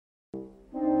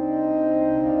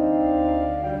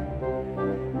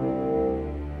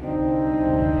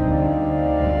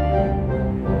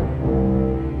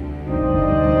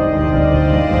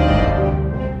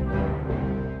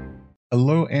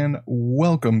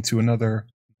welcome to another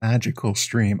magical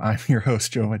stream. I'm your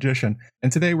host, Joe Magician,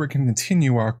 and today we're going to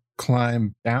continue our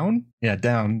climb down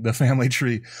the family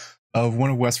tree of one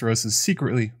of Westeros'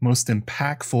 secretly most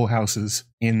impactful houses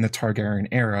in the Targaryen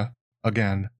era.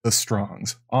 Again, the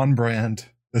Strongs. On brand.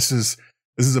 This is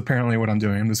apparently what I'm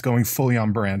doing. I'm just going fully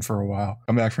on brand for a while.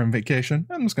 I'm back from vacation.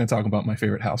 I'm just going to talk about my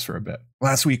favorite house for a bit.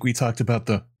 Last week we talked about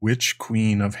the Witch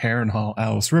Queen of Harrenhal,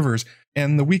 Alice Rivers,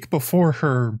 and the week before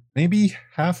her maybe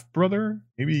half-brother,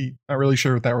 maybe not really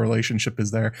sure what that relationship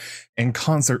is there, in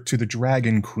concert to the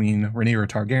Dragon Queen, Rhaenyra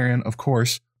Targaryen, of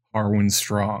course, Harwin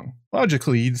Strong.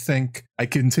 Logically, you'd think I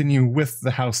continue with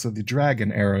the House of the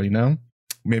Dragon era, you know?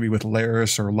 Maybe with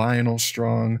Larys or Lionel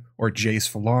Strong, or Jace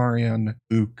Velaryon,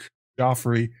 Luke,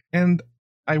 Joffrey, and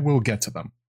I will get to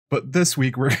them. But this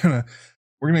week we're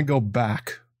gonna go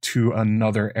back to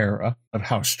another era of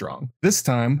House Strong. This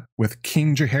time with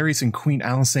King Jaehaerys and Queen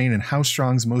Alysanne and House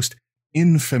Strong's most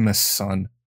infamous son.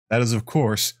 That is, of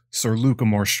course, Sir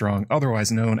Lucamore Strong,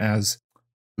 otherwise known as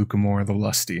Lucamore the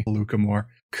Lusty. Lucamore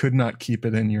could not keep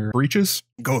it in your breeches?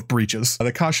 Go with breeches.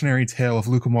 The cautionary tale of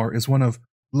Lucamore is one of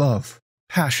love,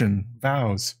 passion,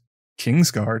 vows,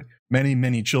 Kingsguard, many,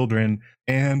 many children,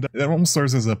 and it almost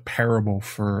serves as a parable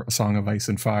for A Song of Ice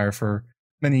and Fire for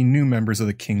many new members of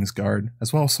the Kingsguard,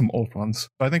 as well as some old ones.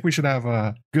 But I think we should have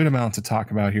a good amount to talk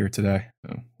about here today.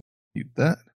 So, mute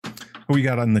that. Who we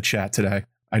got on the chat today?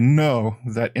 I know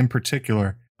that in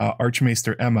particular,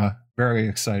 Archmaester Emma, very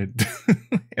excited,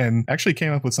 and actually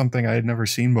came up with something I had never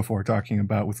seen before talking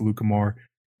about with Lucamore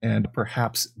and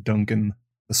perhaps Duncan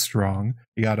the Strong.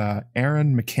 We got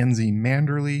Aaron Mackenzie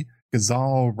Manderley,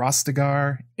 Ghazal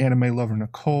Rostigar, Anime Lover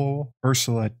Nicole,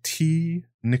 Ursula T,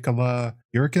 Nicola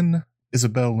Yurkin,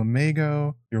 Isabel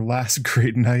Lamego, Your Last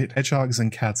Great Night, Hedgehogs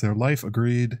and Cats Their Life,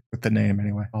 agreed with the name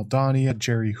anyway. Aldania,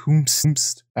 Jerry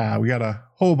Hoomst. We got a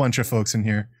whole bunch of folks in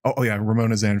here. Oh yeah,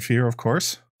 Ramona Zanfir, of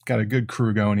course. Got a good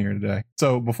crew going here today.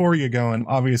 So before we get going,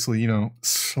 obviously,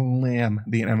 slam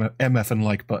the MF and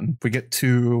like button. If we get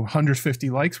to 150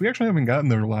 likes, we actually haven't gotten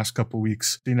there the last couple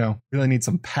weeks. Really need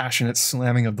some passionate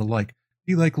slamming of the like.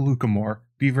 Be like Lucamore.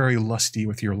 Be very lusty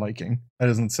with your liking. That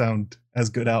doesn't sound as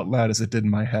good out loud as it did in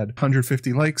my head.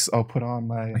 150 likes, I'll put on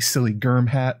my silly Germ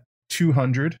hat.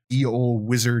 200, the old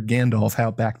wizard Gandalf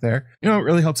hat back there. It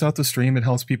really helps out the stream. It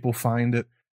helps people find it.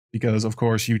 Because, of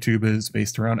course, YouTube is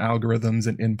based around algorithms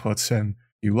and inputs, and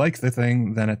you like the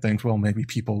thing, then it thinks, well, maybe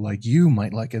people like you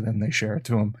might like it, and they share it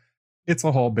to them. It's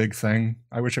a whole big thing.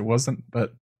 I wish it wasn't,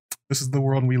 but this is the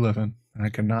world we live in, and I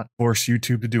cannot force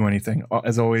YouTube to do anything.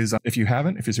 As always, if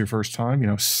it's your first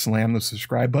time, slam the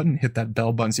subscribe button, hit that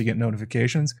bell button so you get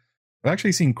notifications. I've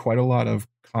actually seen quite a lot of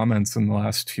comments in the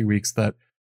last few weeks that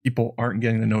people aren't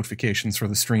getting the notifications for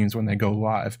the streams when they go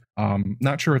live.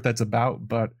 Not sure what that's about,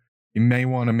 but you may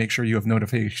want to make sure you have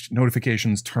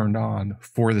notifications turned on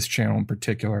for this channel in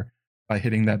particular by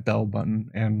hitting that bell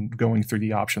button and going through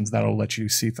the options. That'll let you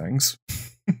see things.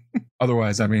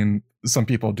 Otherwise, some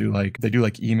people do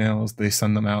emails. They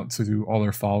send them out to all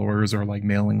their followers or like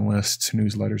mailing lists,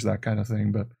 newsletters, that kind of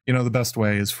thing. But the best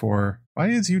way is why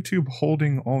is YouTube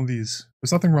holding all these?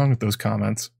 There's nothing wrong with those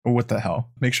comments. But what the hell?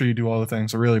 Make sure you do all the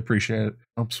things. I really appreciate it.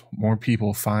 Helps more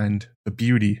people find the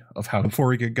beauty of how. Before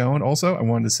we get going, also, I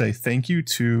wanted to say thank you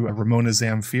to Ramona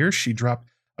Zamfir. She dropped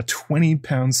a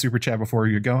 20-pound super chat before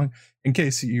we get going. In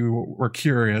case you were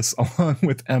curious, along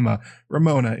with Emma,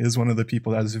 Ramona is one of the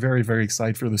people that is very, very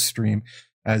excited for the stream,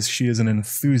 as she is an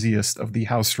enthusiast of the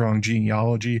House Strong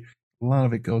genealogy. A lot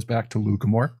of it goes back to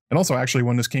Lucamore. And also, actually,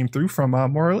 one just came through from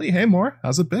Maura Lee. Hey, Maura,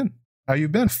 how's it been? How you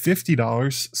been?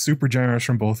 $50, super generous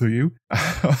from both of you.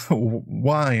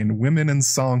 Wine, women, and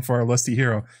song for our lusty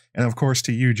hero. And of course,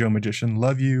 to you, Joe Magician.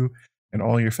 Love you and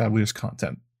all your fabulous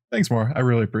content. Thanks, Maura. I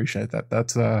really appreciate that.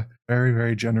 That's a very,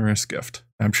 very generous gift.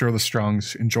 I'm sure the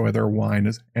Strongs enjoy their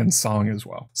wine and song as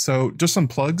well. So just some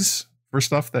plugs for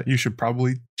stuff that you should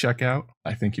probably check out.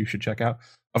 I think you should check out.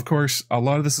 Of course, a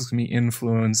lot of this is going to be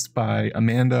influenced by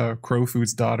Amanda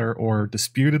Crowfoot's daughter, or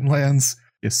Disputed Lands.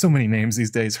 There's so many names these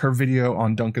days. Her video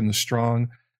on Duncan the Strong,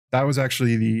 that was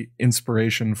actually the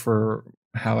inspiration for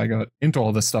how I got into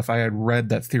all this stuff. I had read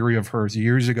that theory of hers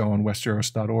years ago on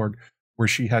Westeros.org, where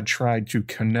she had tried to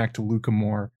connect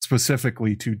Lucamore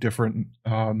specifically to different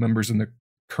members in the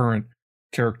current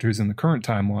characters in the current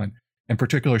timeline. In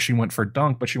particular, she went for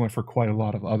Dunk, but she went for quite a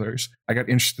lot of others. I got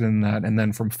interested in that, and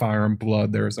then from Fire and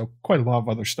Blood, there's quite a lot of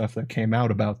other stuff that came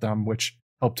out about them, which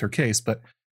helped her case. But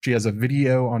she has a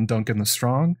video on Duncan the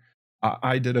Strong.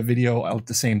 I did a video at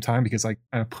the same time because I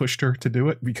kind of pushed her to do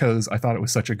it because I thought it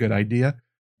was such a good idea.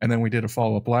 And then we did a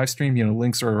follow-up live stream.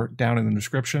 Links are down in the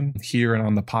description here and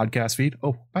on the podcast feed.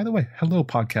 Oh, by the way, hello,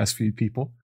 podcast feed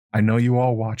people. I know you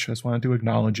all watch. I just wanted to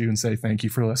acknowledge you and say thank you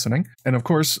for listening. And of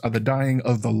course, The Dying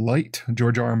of the Light,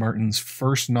 George R. R. Martin's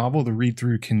first novel, the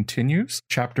read-through continues.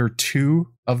 Chapter 2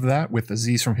 of that with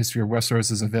Aziz from History of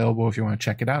Westeros is available if you want to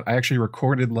check it out. I actually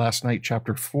recorded last night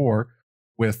Chapter 4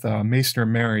 with Maester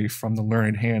Mary from the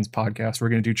Learned Hands podcast. We're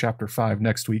going to do Chapter 5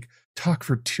 next week. Talk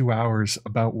for 2 hours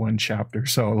about one chapter.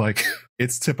 So like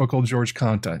it's typical George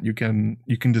content. You can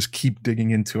just keep digging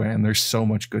into it, and there's so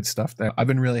much good stuff there. I've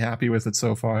been really happy with it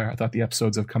so far. I thought the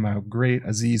episodes have come out great.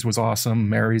 Aziz was awesome.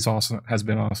 Mary's awesome, has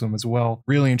been awesome as well.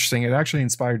 Really interesting. It actually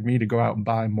inspired me to go out and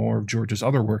buy more of George's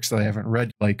other works that I haven't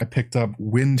read. Like I picked up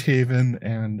Windhaven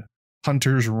and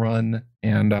Hunter's Run,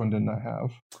 and what didn't I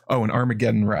have? Oh, an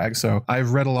Armageddon Rag. So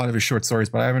I've read a lot of his short stories,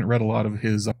 but I haven't read a lot of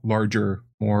his larger,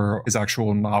 more his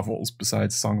actual novels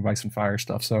besides Song of Ice and Fire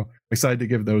stuff. So I'm excited to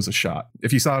give those a shot.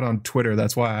 If you saw it on Twitter,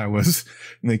 that's why I was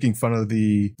making fun of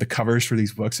the covers for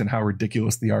these books and how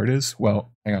ridiculous the art is.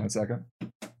 Well, hang on a second.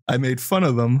 I made fun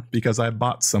of them because I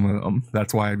bought some of them.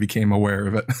 That's why I became aware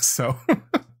of it. So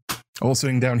all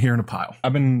sitting down here in a pile.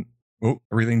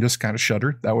 Everything just kind of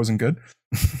shuddered. That wasn't good.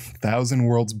 Thousand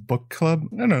Worlds Book Club?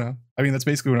 No. I mean, that's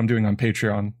basically what I'm doing on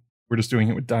Patreon. We're just doing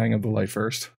it with Dying of the Light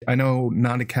first. I know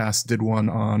Nandicast did one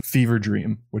on Fever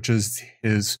Dream, which is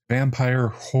his vampire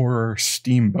horror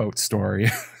steamboat story.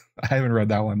 I haven't read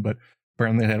that one, but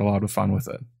apparently they had a lot of fun with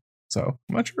it. So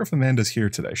I'm not sure if Amanda's here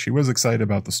today. She was excited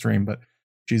about the stream, but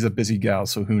she's a busy gal,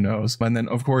 so who knows. And then,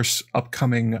 of course,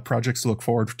 upcoming projects to look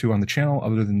forward to on the channel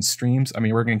other than streams. I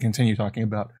mean, we're going to continue talking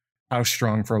about House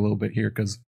Strong for a little bit here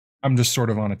because I'm just sort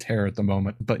of on a tear at the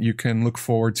moment. But you can look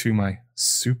forward to my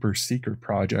super secret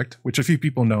project, which a few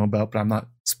people know about, but I'm not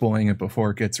spoiling it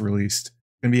before it gets released.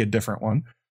 It's going to be a different one.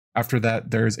 After that,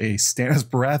 there's a Stannis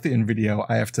Baratheon video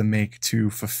I have to make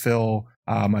to fulfill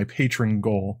my patron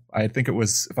goal. I think it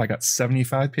was, if I got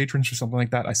 75 patrons or something like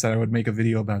that, I said I would make a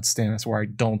video about Stannis where I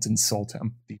don't insult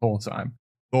him the whole time.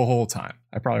 The whole time.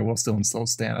 I probably will still insult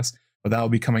Stannis, but that will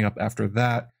be coming up after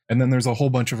that. And then there's a whole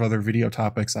bunch of other video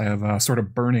topics I have sort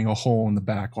of burning a hole in the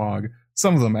backlog.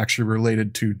 Some of them actually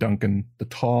related to Duncan the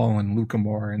Tall and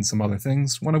Lucamore and some other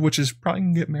things, one of which is probably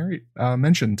going to get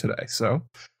mentioned today. So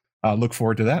look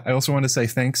forward to that. I also want to say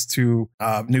thanks to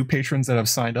new patrons that have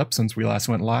signed up since we last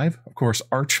went live. Of course,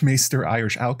 Archmaester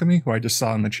Irish Alchemy, who I just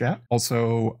saw in the chat.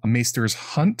 Also, Maester's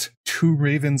Hunt, Two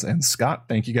Ravens, and Scott.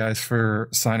 Thank you guys for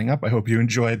signing up. I hope you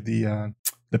enjoyed the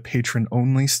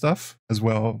patron-only stuff as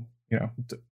well. You know,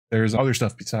 there's other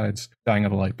stuff besides Dying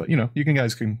of the Light, but you know, you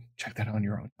guys can check that on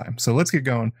your own time. So let's get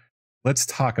going. Let's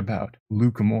talk about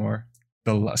Lucamore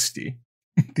the Lusty,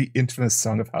 the infamous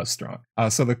Song of House Strong.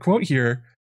 So the quote here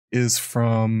is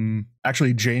from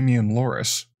actually Jaime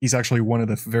Loras. He's actually one of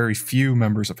the very few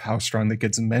members of House Strong that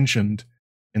gets mentioned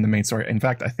in the main story. In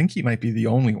fact, I think he might be the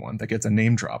only one that gets a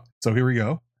name drop. So here we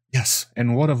go. Yes,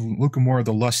 and what of Lucamore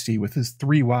the Lusty with his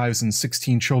 3 wives and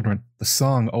 16 children? The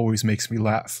song always makes me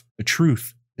laugh. The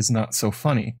truth is not so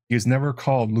funny. He was never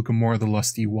called Lucamore the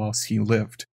Lusty whilst he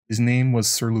lived. His name was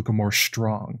Sir Lucamore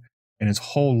Strong, and his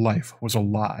whole life was a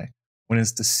lie. When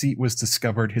his deceit was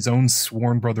discovered, his own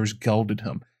sworn brothers gelded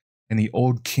him, and the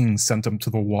old king sent him to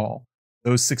the wall.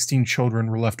 Those 16 children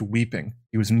were left weeping.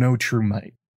 He was no true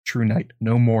knight,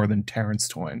 no more than Terence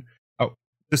Toyne. Oh,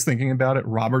 just thinking about it,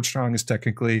 Robert Strong is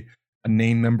technically a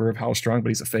named member of House Strong, but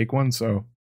he's a fake one, so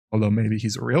although maybe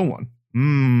he's a real one.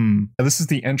 This is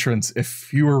the entrance.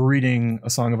 If you were reading A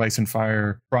Song of Ice and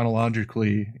Fire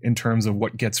chronologically in terms of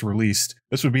what gets released,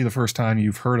 this would be the first time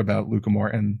you've heard about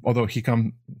Lucamore, and although he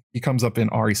comes up in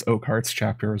Aris Oakheart's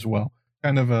chapter as well.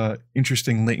 Kind of a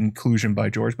interesting late inclusion by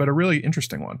George, but a really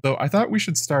interesting one. So I thought we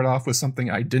should start off with something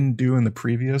I didn't do in the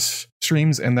previous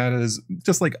streams, and that is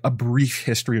just like a brief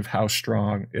history of House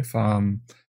Strong. If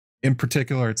in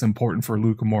particular, it's important for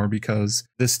Lucamore because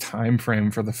this time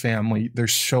frame for the family,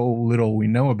 there's so little we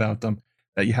know about them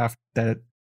that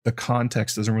the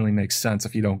context doesn't really make sense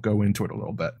if you don't go into it a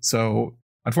little bit. So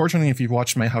unfortunately, if you've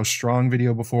watched my House Strong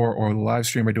video before, or the live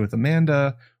stream I do with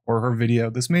Amanda, or her video,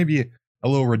 this may be a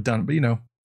little redundant, but you know,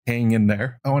 hang in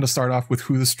there. I want to start off with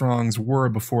who the Strongs were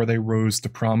before they rose to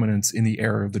prominence in the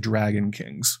era of the Dragon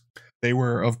Kings. They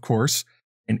were, of course,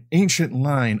 an ancient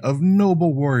line of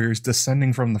noble warriors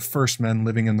descending from the first men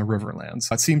living in the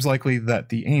Riverlands. It seems likely that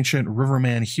the ancient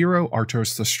Riverman hero,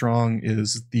 Artos the Strong,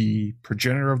 is the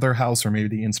progenitor of their house, or maybe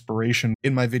the inspiration.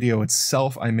 In my video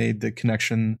itself, I made the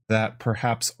connection that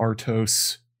perhaps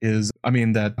Artos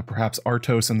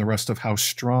and the rest of House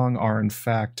Strong are in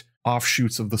fact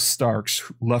offshoots of the Starks,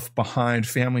 left behind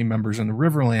family members in the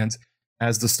Riverlands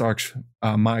as the Starks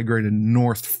migrated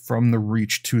north from the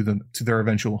Reach to their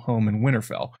eventual home in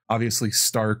Winterfell. Obviously,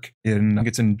 Stark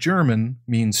it's in German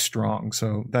means strong,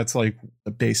 so that's like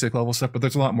the basic level stuff. But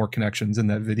there's a lot more connections in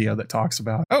that video that talks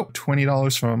about. Oh,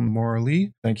 $20 from Maura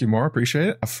Lee. Thank you, Maura. Appreciate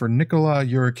it. For Nicola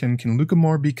Yurikin, can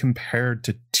Lucamore be compared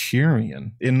to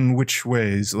Tyrion? In which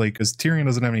ways? Like, because Tyrion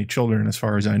doesn't have any children, as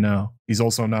far as I know. He's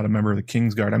also not a member of the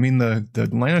Kingsguard. I mean, the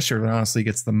Lannister that honestly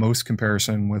gets the most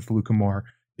comparison with Lucamore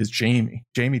is Jaime.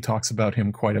 Jaime talks about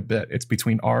him quite a bit. It's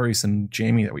between Aerys and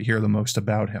Jaime that we hear the most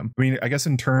about him. I mean, I guess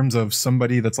in terms of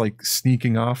somebody that's like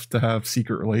sneaking off to have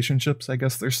secret relationships, I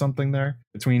guess there's something there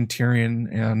between Tyrion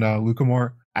and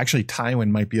Lucamore. Actually, Tywin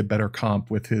might be a better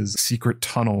comp with his secret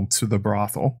tunnel to the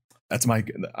brothel. That's my...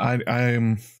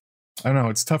 I don't know.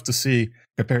 It's tough to see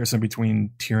comparison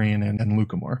between Tyrion and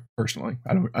Lucamore. Personally,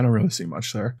 I don't really see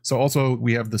much there. So also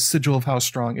we have the sigil of House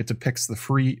Strong. It depicts the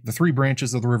three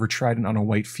branches of the River Trident on a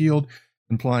white field,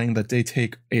 implying that they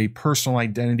take a personal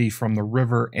identity from the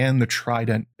river and the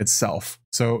Trident itself.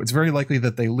 So it's very likely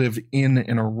that they lived in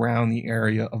and around the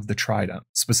area of the Trident,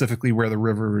 specifically where the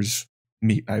rivers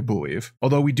meet, I believe.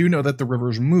 Although we do know that the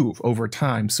rivers move over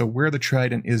time, so where the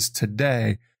Trident is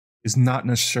today is not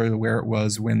necessarily where it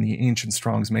was when the ancient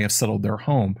Strongs may have settled their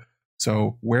home.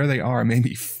 So where they are may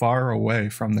be far away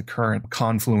from the current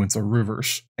confluence of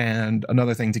rivers. And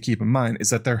another thing to keep in mind is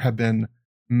that there have been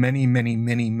many, many,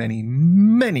 many, many,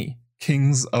 many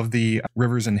kings of the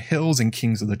rivers and hills and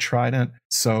kings of the Trident.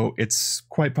 So it's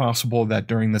quite possible that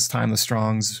during this time the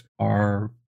Strongs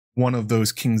are one of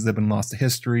those kings that have been lost to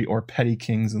history, or petty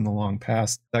kings in the long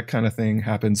past. That kind of thing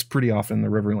happens pretty often in the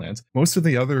Riverlands. Most of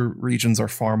the other regions are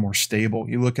far more stable.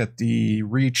 You look at the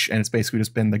Reach, and it's basically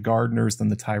just been the Gardeners, then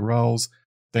the Tyrells.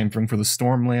 Same thing for the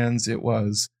Stormlands. It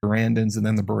was the Brandons and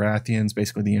then the Baratheons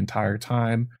basically the entire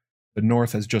time. The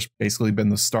North has just basically been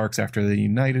the Starks after they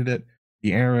united it.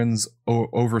 The Arryns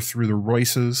overthrew the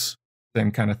Royces,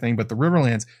 same kind of thing. But the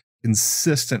Riverlands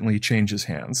consistently changes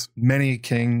hands. Many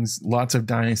kings, lots of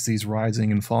dynasties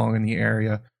rising and falling in the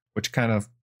area, which kind of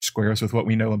squares with what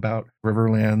we know about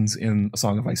Riverlands in A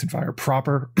Song of Ice and Fire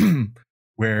proper,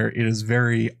 where it is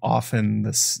very often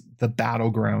the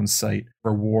battleground site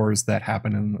for wars that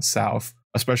happen in the South,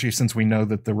 especially since we know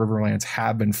that the Riverlands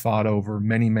have been fought over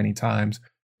many, many times,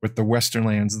 with the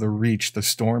Westernlands, the Reach, the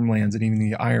Stormlands, and even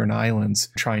the Iron Islands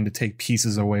trying to take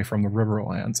pieces away from the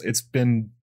Riverlands. It's been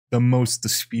the most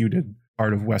disputed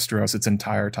part of Westeros its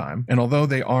entire time. And although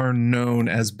they are known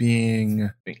as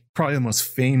being probably the most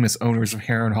famous owners of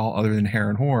Harrenhal other than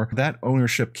Harrenhal, that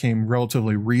ownership came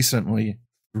relatively recently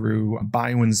through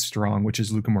Bywin Strong, which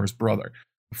is Lucamore's brother.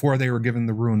 Before they were given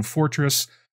the Ruined Fortress,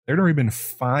 there had already been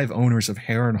 5 owners of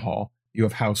Harrenhal. You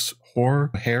have House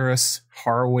Hor, Harris,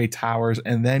 Haraway Towers,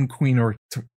 and then Queen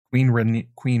Rhaena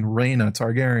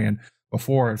Targaryen,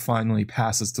 before it finally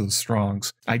passes to the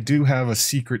Strongs. I do have a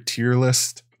secret tier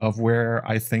list of where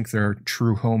I think their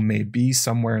true home may be,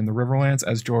 somewhere in the Riverlands,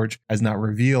 as George has not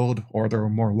revealed, or they're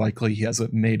more likely he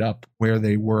hasn't made up where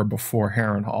they were before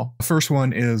Harrenhal. The first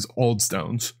one is Old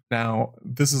Stones. Now,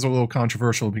 this is a little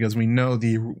controversial because we know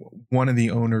one of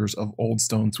the owners of Old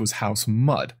Stones was House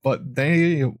Mud, but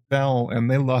they fell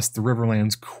and they lost the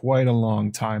Riverlands quite a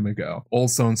long time ago. Old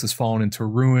Stones has fallen into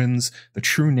ruins. The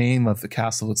true name of the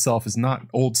castle itself is not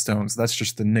Old Stones. That's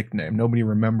just the nickname. Nobody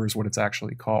remembers what it's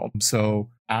actually called. So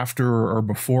after or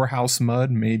before House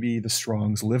Mud, maybe the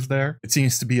Strongs lived there. It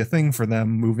seems to be a thing for them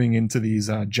moving into these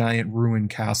giant ruined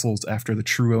castles after the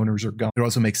true owners are gone. It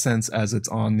also makes sense as it's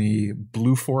on the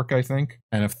Blue Fork, I think.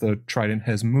 And if the Trident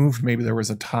has moved, maybe there was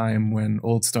a time when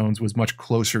Old Stones was much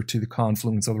closer to the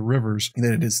confluence of the rivers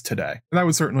than it is today. And that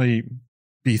would certainly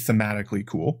be thematically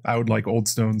cool. I would like Old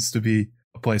Stones to be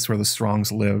a place where the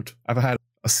Strongs lived. I've had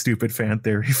a stupid fan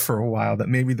theory for a while that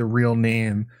maybe the real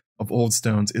name of Old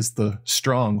Stones is the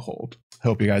Stronghold.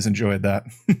 Hope you guys enjoyed that.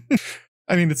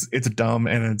 I mean, it's dumb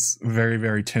and it's very,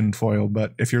 very tinfoil,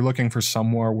 but if you're looking for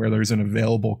somewhere where there's an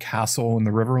available castle in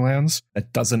the Riverlands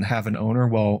that doesn't have an owner,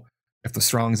 well, if the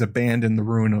Strongs abandoned the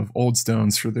ruin of Old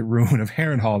Stones for the ruin of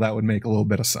Harrenhal, that would make a little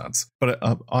bit of sense. But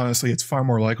honestly, it's far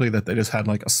more likely that they just had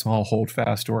like a small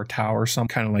holdfast or a tower, some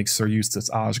kind of like Sir Eustace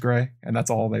Osgrey, and that's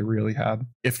all they really had.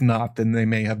 If not, then they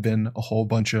may have been a whole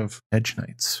bunch of hedge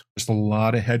knights. Just a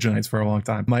lot of hedge knights for a long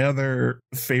time. My other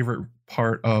favorite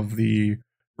part of the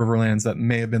Riverlands that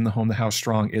may have been the home to House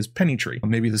Strong is Pennytree,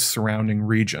 maybe the surrounding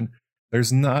region.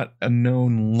 There's not a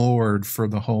known lord for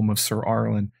the home of Sir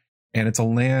Arlen, and it's a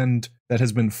land that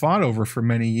has been fought over for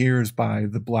many years by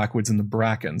the Blackwoods and the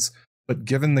Brackens. But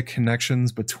given the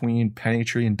connections between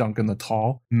Pennytree and Duncan the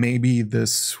Tall, maybe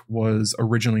this was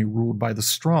originally ruled by the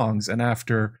Strongs, and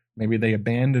after maybe they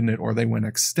abandoned it or they went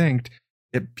extinct,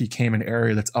 it became an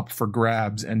area that's up for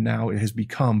grabs, and now it has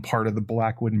become part of the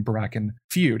Blackwood and Bracken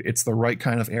feud. It's the right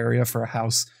kind of area for a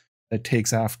house that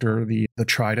takes after the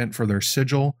Trident for their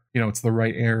sigil. It's the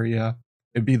right area.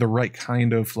 It'd be the right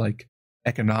kind of like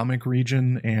economic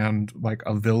region and like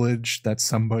a village that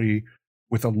somebody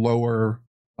with a lower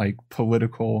like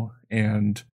political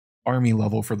and army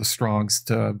level for the Strongs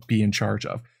to be in charge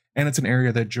of. And it's an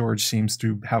area that George seems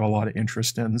to have a lot of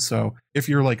interest in. So if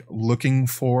you're like looking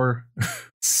for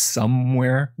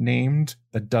somewhere named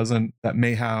that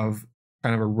may have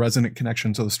kind of a resonant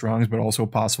connection to the Strongs, but also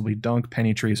possibly Dunk,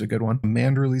 Pennytree is a good one.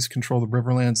 Manderleys control the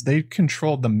Riverlands. They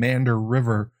controlled the Mander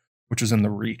River, which is in the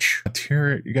Reach.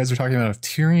 You guys are talking about if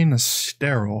Tyrion is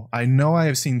sterile. I know I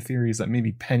have seen theories that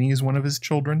maybe Penny is one of his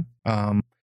children.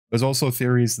 There's also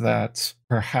theories that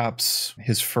perhaps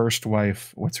his first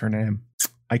wife, what's her name?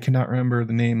 I cannot remember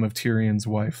the name of Tyrion's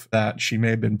wife, that she may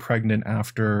have been pregnant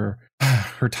after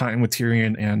her time with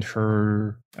Tyrion and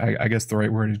her, I guess the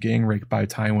right word is gang raped by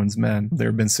Tywin's men. There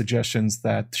have been suggestions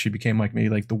that she became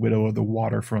maybe the widow of the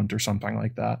waterfront or something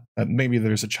like that. That maybe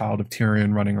there's a child of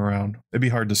Tyrion running around. It'd be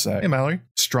hard to say. Hey, Mallory.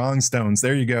 Strong stones.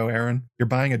 There you go, Aaron. You're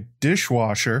buying a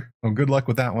dishwasher. Oh, good luck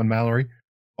with that one, Mallory.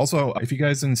 Also, if you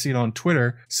guys didn't see it on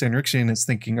Twitter, Sanrixian is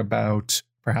thinking about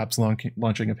perhaps launching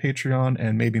a Patreon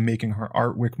and maybe making her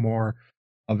Artwick more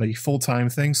of a full-time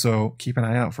thing. So keep an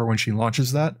eye out for when she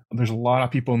launches that. There's a lot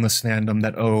of people in this fandom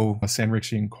that owe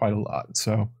Sanrixian quite a lot,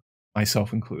 so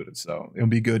myself included. So it'll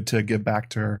be good to give back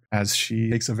to her as she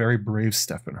takes a very brave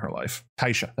step in her life.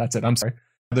 Tysha, that's it. I'm sorry.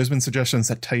 There's been suggestions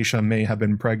that Tysha may have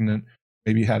been pregnant,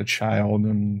 maybe had a child,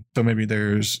 and so maybe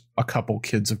there's a couple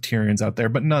kids of Tyrion's out there,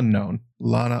 but none known.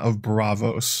 Lana of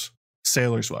Bravos,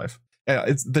 Sailor's wife. Yeah,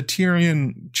 it's the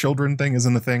Tyrion children thing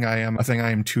isn't a thing I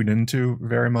am tuned into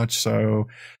very much. So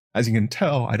as you can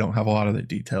tell, I don't have a lot of the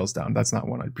details down. That's not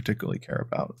one I particularly care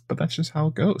about, but that's just how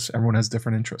it goes. Everyone has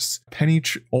different interests.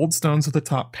 Old Stones at the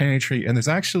top, Pennytree, and there's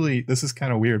actually, this is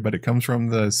kind of weird, but it comes from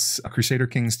the Crusader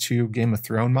Kings 2 Game of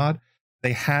Thrones mod.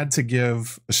 They had to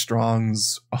give the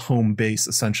Strongs a home base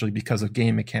essentially because of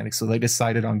game mechanics. So they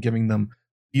decided on giving them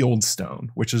Fieldstone,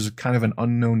 which is kind of an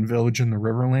unknown village in the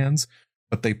Riverlands.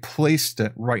 But they placed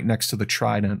it right next to the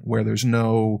Trident where there's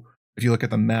no, if you look at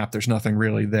the map, there's nothing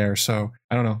really there. So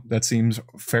I don't know. That seems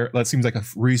fair. That seems like a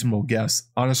reasonable guess.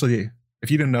 Honestly,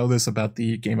 if you didn't know this about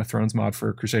the Game of Thrones mod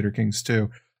for Crusader Kings 2,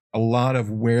 a lot of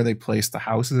where they place the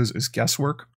houses is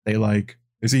guesswork.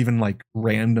 There's even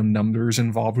random numbers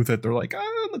involved with it. They're like,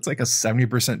 it's like a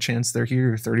 70% chance they're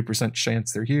here, 30%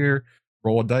 chance they're here.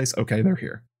 Roll a dice. Okay, they're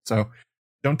here. So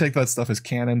don't take that stuff as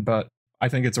canon, but I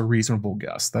think it's a reasonable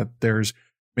guess that there's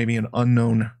maybe an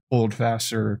unknown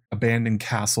holdfast or abandoned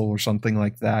castle or something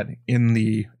like that in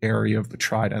the area of the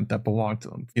Trident that belonged to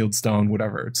them. Fieldstone,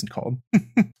 whatever it's called.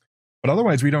 But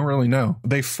otherwise, we don't really know.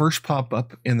 They first pop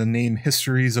up in the name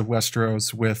Histories of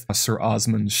Westeros with Sir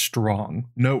Osmond Strong.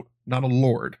 Note, not a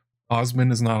lord.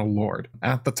 Osmond is not a lord.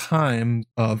 At the time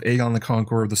of Aegon the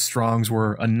Conqueror, the Strongs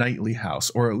were a knightly house,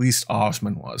 or at least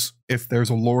Osmond was. If there's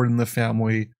a lord in the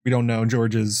family, we don't know.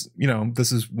 George is,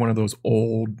 this is one of those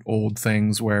old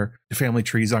things where the family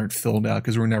trees aren't filled out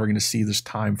because we're never going to see this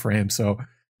time frame. So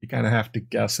you kind of have to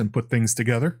guess and put things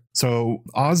together. So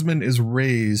Osmond is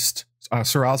raised,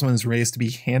 Sir Osmond is raised to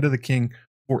be Hand of the King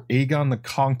for Aegon the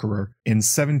Conqueror in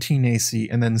 17 AC,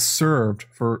 and then served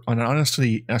for an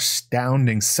honestly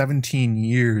astounding 17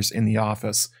 years in the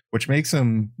office, which makes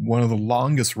him one of the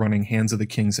longest running Hands of the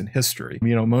Kings in history.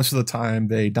 Most of the time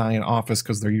they die in office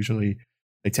because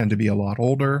they tend to be a lot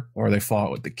older, or they fall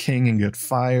out with the king and get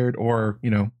fired, or,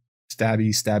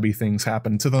 stabby things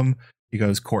happen to them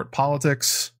because court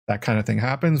politics, that kind of thing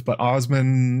happens. But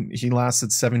Osmond, he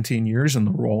lasted 17 years in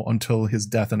the role until his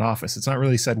death in office. It's not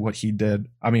really said what he did.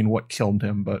 What killed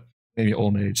him, but maybe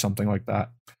old age, something like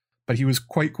that. But he was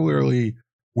quite clearly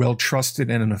well trusted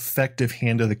and an effective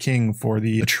Hand of the King for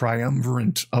the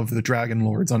triumvirate of the Dragon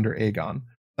Lords under Aegon.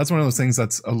 That's one of those things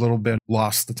that's a little bit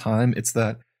lost to time. It's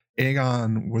that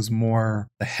Aegon was more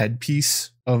the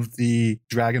headpiece of the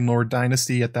Dragon Lord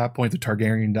dynasty at that point, the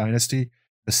Targaryen dynasty.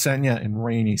 The Senya and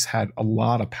Rhaenys had a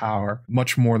lot of power,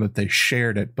 much more that they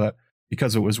shared it, but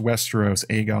because it was Westeros,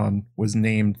 Aegon was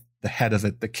named the head of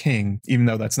it, the king, even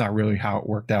though that's not really how it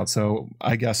worked out. So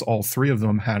I guess all three of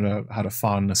them had a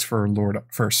fondness for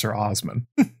Sir Osmond.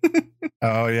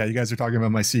 Oh yeah, you guys are talking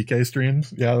about my CK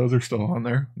streams? Yeah, those are still on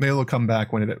there. Maybe they'll come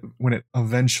back when it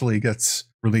eventually gets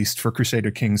released for Crusader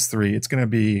Kings 3. It's going to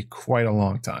be quite a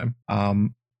long time.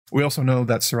 We also know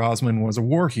that Sir Osmond was a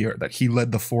war hero, that he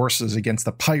led the forces against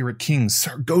the pirate king,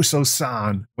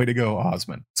 Sargoso-san. Way to go,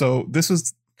 Osmond. So this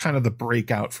is kind of the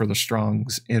breakout for the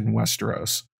Strongs in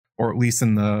Westeros, or at least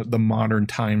in the modern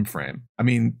time frame. I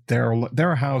mean, they're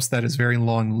a house that is very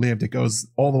long lived. It goes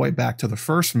all the way back to the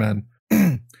first men.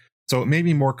 So it may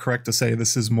be more correct to say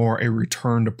this is more a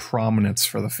return to prominence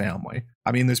for the family.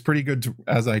 I mean, there's pretty good,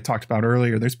 as I talked about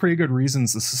earlier, there's pretty good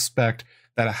reasons to suspect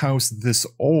that a house this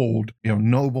old,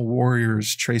 noble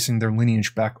warriors tracing their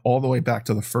lineage back all the way back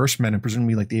to the first men and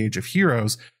presumably like the Age of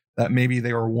Heroes, that maybe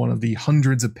they were one of the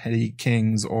hundreds of petty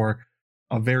kings or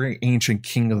a very ancient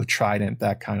king of the Trident,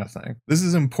 that kind of thing. This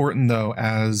is important though,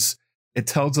 as it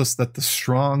tells us that the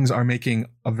Strongs are making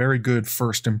a very good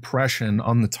first impression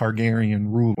on the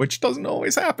Targaryen rule, which doesn't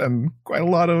always happen. Quite a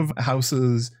lot of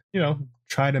houses,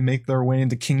 try to make their way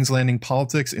into King's Landing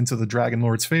politics, into the Dragon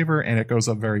Lord's favor, and it goes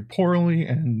up very poorly,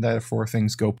 and therefore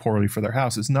things go poorly for their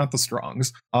houses, not the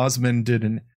Strongs. Osmond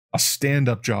did a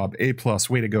stand-up job. A+,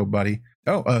 way to go, buddy.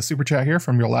 Oh, super chat here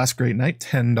from Your Last Great Night,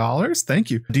 $10. Thank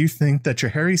you. Do you think that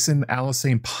Jaehaerys and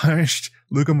Alysanne punished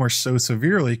Lucamore so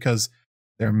severely because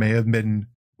there may have been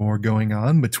more going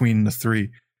on between the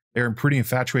three? They're pretty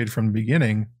infatuated from the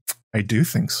beginning. I do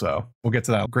think so. We'll get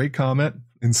to that. Great comment.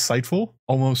 Insightful.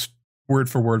 Almost word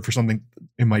for something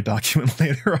in my document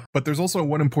later on. But there's also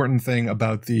one important thing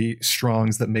about the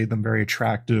Strongs that made them very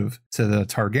attractive to the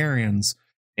Targaryens,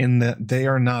 in that they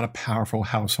are not a powerful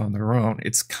house on their own.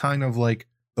 It's kind of like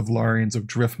the Velaryons of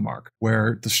Driftmark,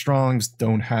 where the Strongs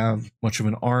don't have much of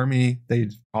an army. They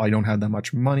probably don't have that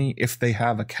much money. If they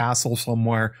have a castle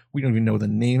somewhere, we don't even know the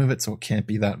name of it, so it can't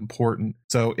be that important.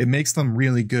 So it makes them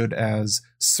really good as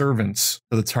servants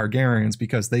to the Targaryens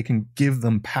because they can give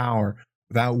them power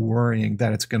without worrying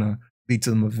that it's going to lead to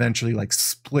them eventually like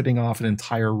splitting off an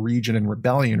entire region in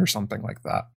rebellion or something like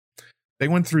that. They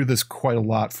went through this quite a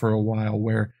lot for a while,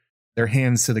 where their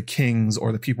hands to the kings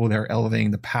or the people that are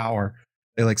elevating the power,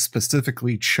 they like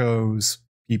specifically chose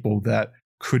people that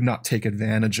could not take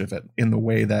advantage of it in the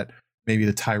way that maybe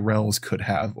the Tyrells could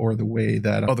have, or the way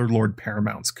that other Lord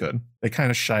Paramounts could. They kind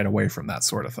of shied away from that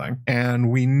sort of thing. And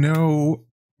we know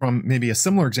from maybe a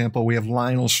similar example, we have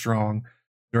Lyonel Strong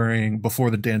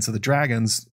before the Dance of the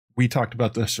Dragons. We talked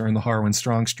about this during the Harwin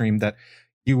Strong stream, that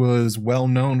he was well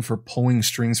known for pulling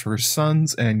strings for his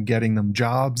sons and getting them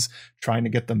jobs, trying to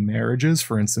get them marriages.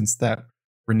 For instance, that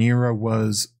Rhaenyra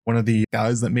was one of the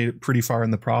guys that made it pretty far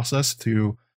in the process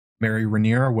to marry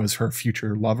Rhaenyra, was her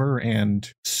future lover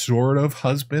and sort of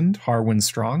husband, Harwin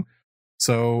Strong.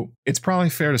 So it's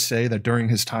probably fair to say that during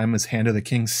his time as Hand of the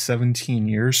King, 17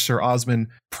 years, Sir Osmond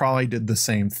probably did the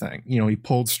same thing. He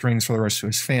pulled strings for the rest of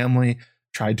his family,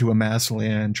 tried to amass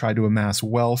land, tried to amass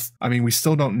wealth. I mean, we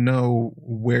still don't know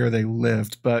where they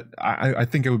lived, but I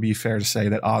think it would be fair to say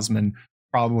that Osmond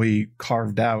probably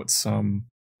carved out some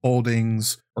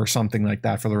holdings or something like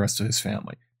that for the rest of his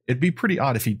family. It'd be pretty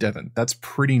odd if he didn't. That's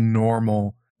pretty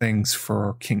normal things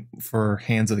for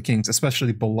Hands of the Kings,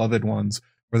 especially beloved ones,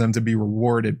 for them to be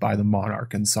rewarded by the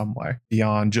monarch in some way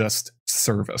beyond just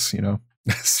service.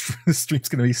 This stream's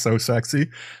going to be so sexy.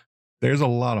 There's a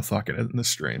lot of fucking in this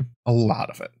stream. A lot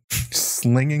of it.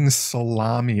 Slinging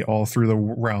salami all through the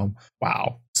realm.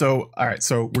 Wow. So, all right.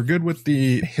 So we're good with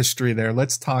the history there.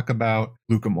 Let's talk about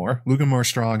Lucamore. Lucamore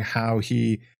Strong, how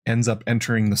he ends up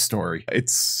entering the story.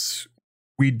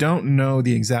 We don't know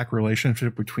the exact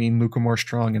relationship between Lucamore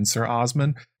Strong and Sir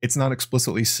Osmond. It's not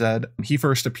explicitly said.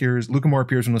 Lucamore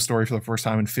appears in the story for the first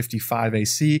time in 55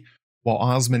 AC, while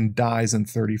Osmond dies in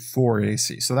 34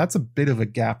 AC. So that's a bit of a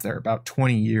gap there, about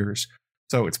 20 years.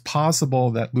 So it's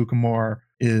possible that Lucamore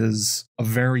is a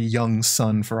very young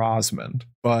son for Osmond,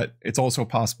 but it's also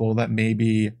possible that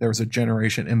maybe there's a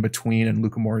generation in between and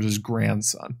Lucamore is his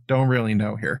grandson. Don't really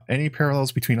know here. Any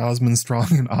parallels between Osmond Strong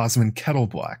and Osmond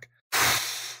Kettleblack?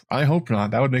 I hope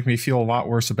not. That would make me feel a lot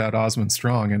worse about Osmond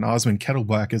Strong, and Osmond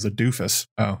Kettleblack is a doofus.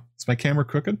 Oh, is my camera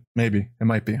crooked? Maybe. It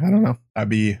might be. I don't know. That'd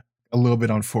be a little bit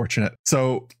unfortunate.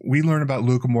 So we learn about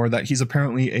Lucamore that he's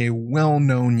apparently a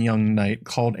well-known young knight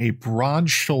called a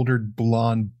broad-shouldered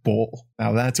blonde bull.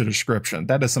 Now that's a description.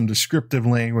 That is some descriptive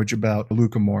language about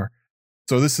Lucamore.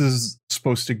 So this is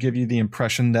supposed to give you the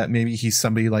impression that maybe he's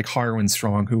somebody like Harwin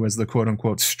Strong, who was the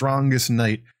quote-unquote strongest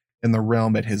knight in the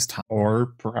realm at his time,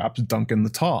 or perhaps Duncan the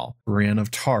Tall, Brienne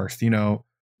of Tarth,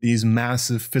 these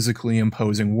massive physically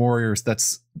imposing warriors.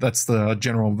 That's the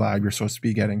general vibe you're supposed to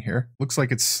be getting here. Looks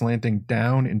like it's slanting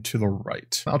down and to the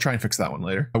right. I'll try and fix that one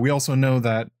later. We also know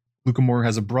that Lucamore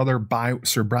has a brother,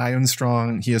 Sir Brian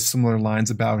Strong. He has similar lines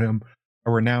about him,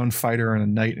 a renowned fighter and a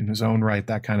knight in his own right,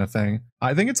 that kind of thing.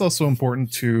 I think it's also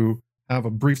important to have a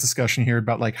brief discussion here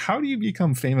about how do you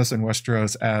become famous in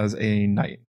Westeros as a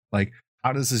knight?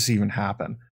 How does this even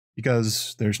happen?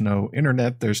 Because there's no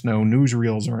internet, there's no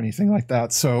newsreels or anything like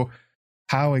that. So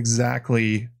how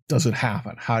exactly does it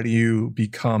happen? How do you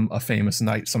become a famous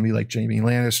knight? Somebody like Jaime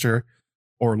Lannister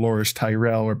or Loras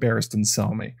Tyrell or Barristan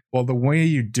Selmy? Well, the way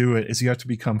you do it is you have to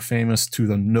become famous to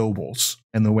the nobles.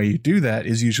 And the way you do that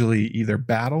is usually either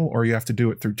battle or you have to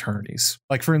do it through tourneys.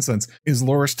 Like, for instance, is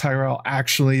Loras Tyrell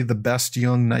actually the best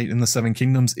young knight in the Seven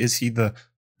Kingdoms? Is he the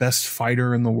best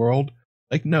fighter in the world?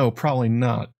 Like, no, probably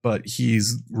not. But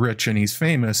he's rich and he's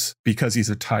famous because he's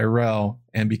a Tyrell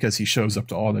and because he shows up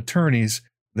to all the tourneys.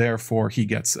 Therefore, he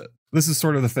gets it. This is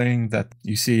sort of the thing that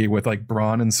you see with like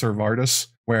Bronn and Ser Vardis,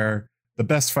 where the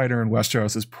best fighter in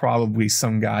Westeros is probably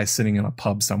some guy sitting in a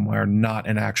pub somewhere, not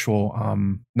an actual,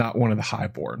 not one of the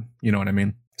highborn. You know what I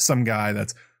mean? Some guy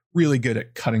that's really good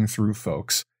at cutting through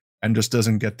folks and just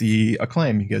doesn't get the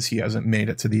acclaim because he hasn't made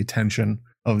it to the attention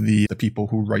of the people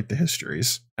who write the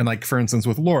histories. And like, for instance,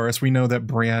 with Loras, we know that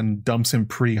Brienne dumps him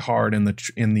pretty hard in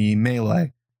the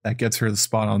melee. That gets her the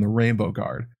spot on the Rainbow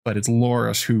Guard, but it's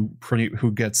Loras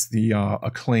who gets the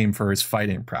acclaim for his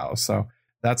fighting prowess. So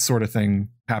that sort of thing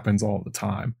happens all the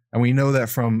time. And we know that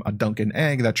from a Dunk and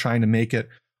Egg that trying to make it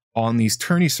on these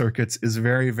tourney circuits is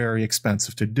very, very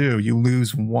expensive to do. You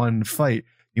lose one fight,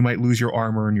 you might lose your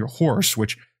armor and your horse,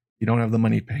 which you don't have the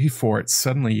money to pay for it.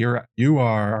 Suddenly you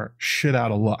are shit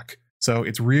out of luck. So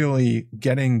it's really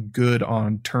getting good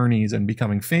on tourneys and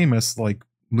becoming famous like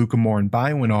Lucamore and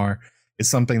Bywin are, is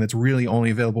something that's really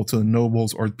only available to the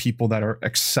nobles or people that are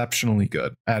exceptionally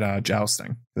good at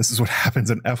jousting. This is what happens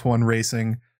in F1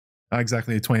 racing. Not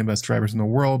exactly the 20 best drivers in the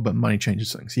world, but money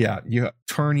changes things. Yeah,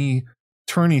 tourney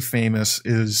famous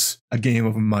is a game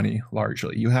of money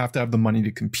largely. You have to have the money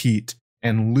to compete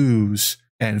and lose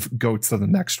and go to the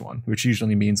next one, which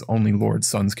usually means only Lord's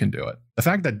sons can do it. The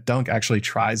fact that Dunk actually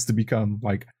tries to become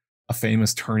like a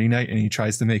famous tourney knight and he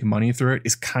tries to make money through it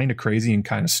is kind of crazy and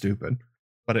kind of stupid.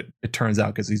 But it turns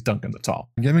out because he's Duncan the Tall.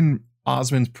 Given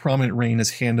Osmond's prominent reign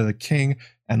as Hand of the King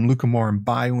and Lucamore and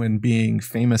Bywin being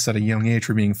famous at a young age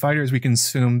for being fighters, we can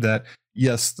assume that,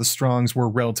 yes, the Strongs were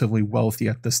relatively wealthy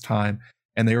at this time,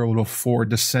 and they were able to afford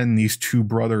to send these two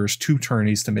brothers to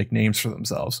tourneys to make names for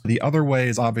themselves. The other way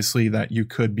is obviously that you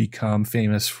could become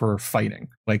famous for fighting,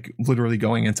 like literally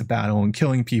going into battle and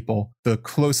killing people. The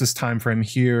closest time frame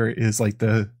here is like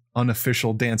the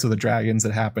unofficial Dance of the Dragons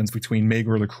that happens between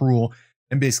Maegor the Cruel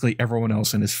and basically everyone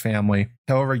else in his family.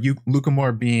 However,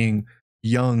 Lucamore being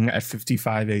young at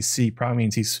 55 AC probably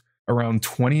means he's around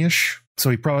 20-ish. So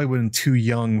he probably wasn't too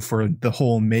young for the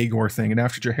whole Maegor thing. And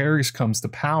after Jaehaerys comes to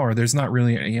power, there's not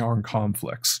really any armed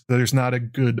conflicts. So there's not a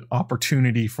good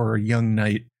opportunity for a young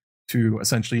knight to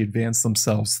essentially advance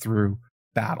themselves through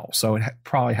battle. So it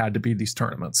probably had to be these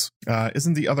tournaments.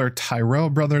 Isn't the other Tyrell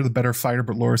brother the better fighter,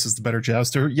 but Loras is the better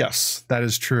jouster? Yes, that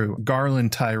is true.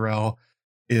 Garland Tyrell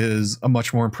is a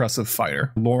much more impressive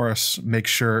fighter. Loras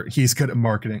makes sure he's good at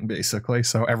marketing, basically,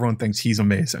 so everyone thinks he's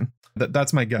amazing.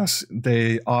 That's my guess.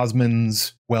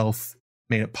 Osmond's wealth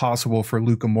made it possible for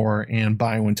Lucamore and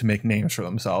Bywin to make names for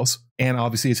themselves. And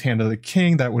obviously his Hand of the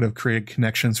King, that would have created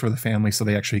connections for the family so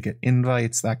they actually get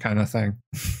invites, that kind of thing.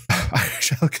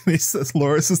 Irish Alchemy says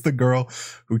Loras is the girl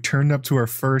who turned up to her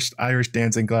first Irish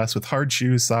dancing class with hard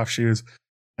shoes, soft shoes,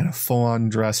 and a full-on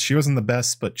dress. She wasn't the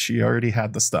best, but she already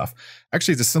had the stuff.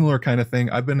 Actually, it's a similar kind of thing.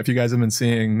 If you guys have been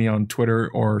seeing me on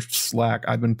Twitter or Slack,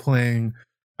 I've been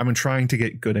trying to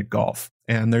get good at golf.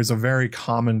 And there's a very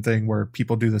common thing where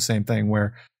people do the same thing,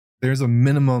 where there's a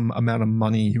minimum amount of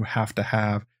money you have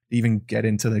to even get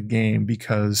into the game,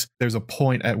 because there's a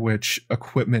point at which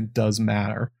equipment does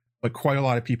matter. But quite a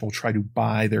lot of people try to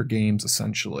buy their games,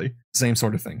 essentially. Same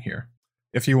sort of thing here.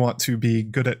 If you want to be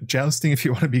good at jousting, if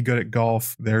you want to be good at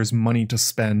golf, there's money to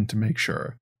spend to make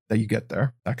sure that you get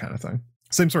there, that kind of thing.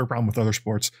 Same sort of problem with other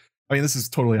sports. I mean, this is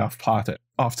totally off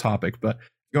topic, but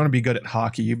if you want to be good at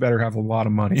hockey, you better have a lot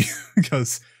of money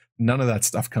because none of that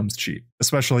stuff comes cheap,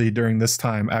 especially during this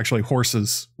time. Actually,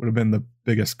 horses would have been the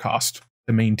biggest cost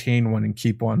to maintain one and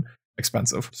keep one.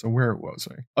 Expensive. So where was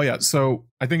I? Oh yeah, so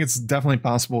I think it's definitely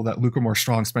possible that Lucamore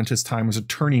Strong spent his time as a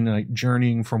tourney knight,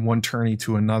 journeying from one tourney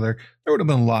to another. There would have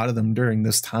been a lot of them during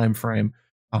this time frame,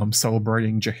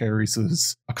 celebrating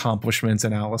Jaehaerys' accomplishments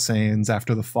and Alysanne's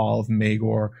after the fall of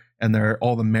Maegor and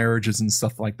all the marriages and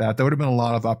stuff like that. There would have been a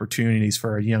lot of opportunities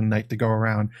for a young knight to go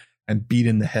around and beat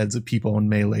in the heads of people in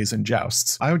melees and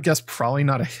jousts. I would guess probably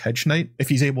not a hedge knight if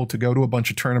he's able to go to a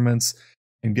bunch of tournaments.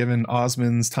 And given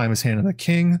Osmond's time as Hand of the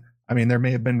King, I mean, there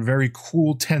may have been very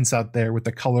cool tents out there with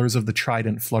the colors of the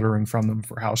trident fluttering from them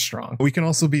for House Strong. We can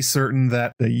also be certain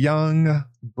that the young,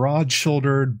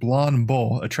 broad-shouldered, blonde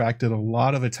bull attracted a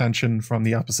lot of attention from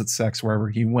the opposite sex wherever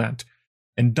he went.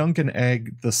 In Dunk and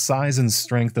Egg, the size and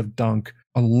strength of Dunk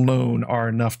alone are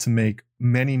enough to make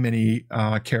many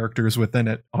characters within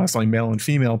it, honestly male and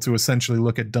female, to essentially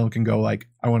look at Dunk and go like,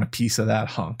 I want a piece of that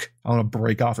hunk. I want to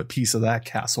break off a piece of that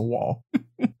castle wall.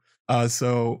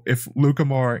 So if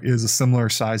Lucamore is a similar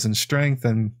size and strength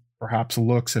and perhaps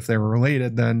looks, if they were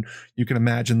related, then you can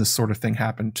imagine this sort of thing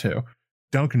happened too.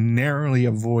 Dunk narrowly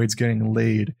avoids getting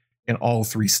laid in all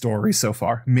 3 stories so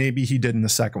far. Maybe he did in the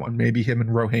second one. Maybe him and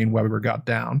Rohane Weber got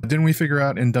down. Didn't we figure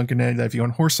out in Dunk and Eddie that if you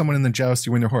unhorse someone in the joust,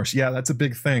 you win their horse? Yeah, that's a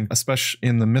big thing, especially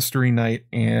in the Mystery Knight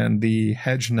and the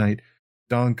Hedge Knight.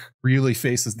 Dunk really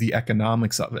faces the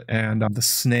economics of it. And the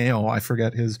snail, I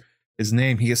forget his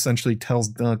name, he essentially tells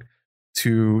Dunk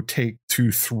to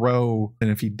throw, and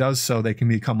if he does so, they can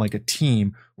become like a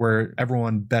team where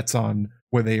everyone bets on,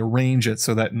 where they arrange it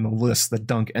so that in the list the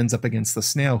Dunk ends up against the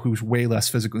snail, who's way less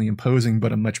physically imposing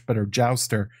but a much better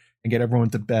jouster, and get everyone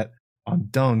to bet on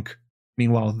Dunk.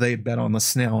 Meanwhile, they bet on the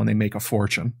snail and they make a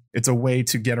fortune. It's a way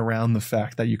to get around the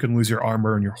fact that you can lose your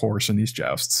armor and your horse in these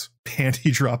jousts.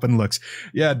 Panty dropping looks.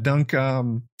 Yeah, Dunk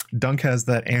has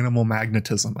that animal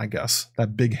magnetism, I guess,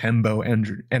 that big hembo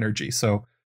energy. So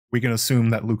we can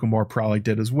assume that Lucamore probably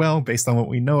did as well, based on what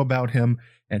we know about him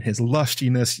and his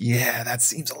lustiness. Yeah, that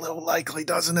seems a little likely,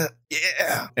 doesn't it?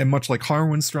 Yeah. And much like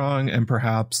Harwin Strong and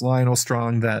perhaps Lionel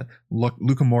Strong, that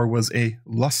Lucamore was a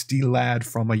lusty lad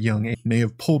from a young age. May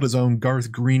have pulled his own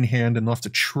Garth Greenhand and left a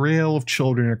trail of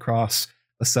children across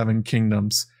the 7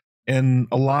 kingdoms. In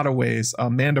a lot of ways,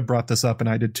 Amanda brought this up and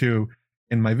I did too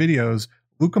in my videos.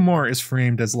 Lucamore is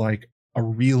framed as like a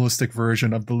realistic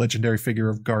version of the legendary figure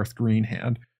of Garth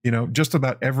Greenhand. You know, just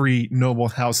about every noble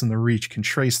house in the Reach can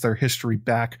trace their history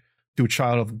back to a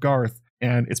child of Garth,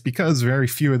 and it's because very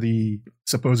few of the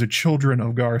supposed children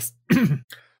of Garth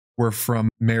were from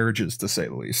marriages, to say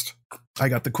the least. I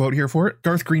got the quote here for it.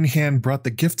 Garth Greenhand brought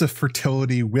the gift of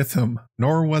fertility with him,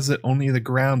 nor was it only the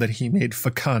ground that he made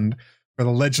fecund, for the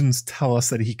legends tell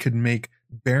us that he could make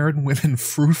barren women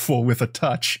fruitful with a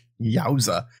touch.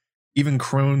 Yowza. Even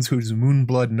crones whose moon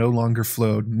blood no longer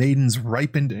flowed, maidens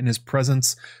ripened in his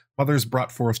presence, mothers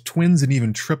brought forth twins and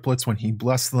even triplets when he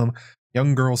blessed them,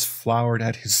 young girls flowered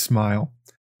at his smile.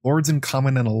 Lords and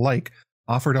commonen alike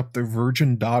offered up their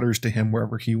virgin daughters to him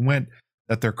wherever he went,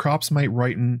 that their crops might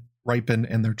ripen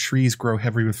and their trees grow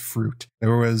heavy with fruit.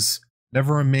 There was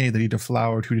never a maid that he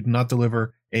deflowered who did not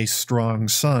deliver a strong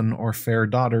son or fair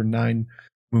daughter 9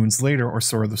 moons later, or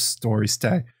so the stories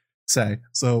say.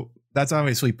 So that's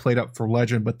obviously played up for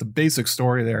legend, but the basic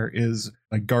story there is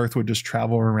like Garth would just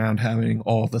travel around having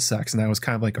all the sex, and that was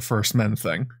kind of like a first men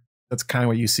thing. That's kind of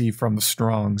what you see from the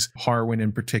Strongs, Harwin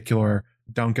in particular,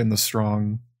 Duncan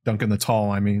the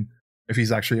Tall, I mean, if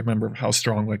he's actually a member of House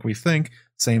Strong like we think,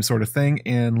 same sort of thing.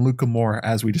 And Lucamore,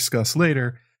 as we discuss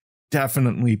later,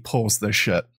 definitely pulls this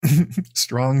shit.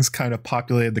 Strongs kind of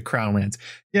populated the Crownlands.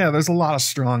 Yeah, there's a lot of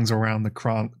Strongs around the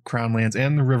Crownlands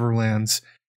and the Riverlands,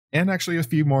 and actually a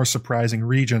few more surprising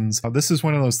regions. This is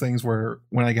one of those things where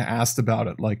when I get asked about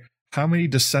it, like how many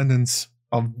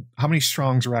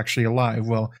Strongs are actually alive?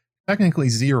 Well, technically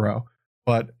 0,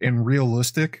 but in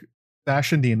realistic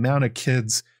fashion, the amount of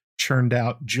kids churned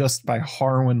out just by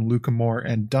Harwin, Lucamore,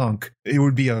 and Dunk, it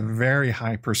would be a very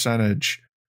high percentage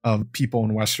of people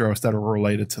in Westeros that are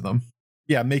related to them.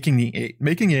 Yeah, making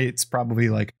 8's probably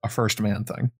like a first man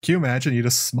thing. Can you imagine you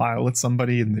just smile at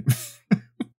somebody and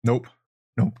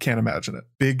Nope, can't imagine it.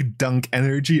 Big Dunk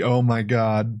energy. Oh my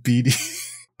god, BD.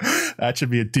 That should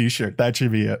be a t-shirt. That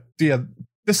should be it. So yeah,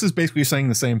 this is basically saying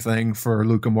the same thing for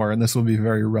Lucamore, and this will be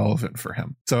very relevant for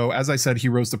him. So as I said, he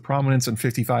rose to prominence in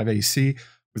 55 AC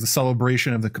with the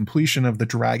celebration of the completion of the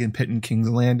Dragon Pit in King's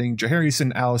Landing. Jaehaerys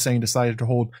and Alysanne decided to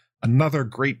hold another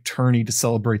great tourney to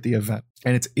celebrate the event,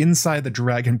 and it's inside the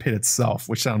Dragon Pit itself,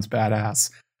 which sounds badass.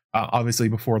 Obviously,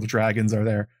 before the dragons are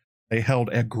there, they held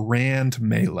a grand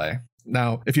melee.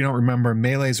 Now, if you don't remember,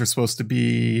 melees are supposed to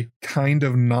be kind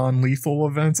of non-lethal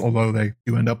events, although they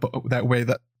do end up that way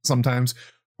that sometimes,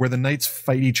 where the knights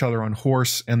fight each other on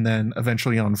horse and then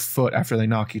eventually on foot after they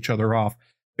knock each other off,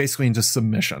 basically into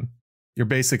submission. Your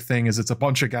basic thing is it's a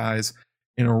bunch of guys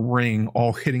in a ring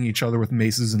all hitting each other with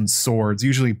maces and swords,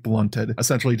 usually blunted,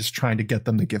 essentially just trying to get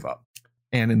them to give up.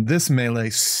 And in this melee,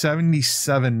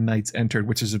 77 knights entered,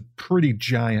 which is a pretty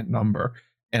giant number.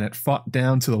 And it fought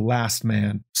down to the last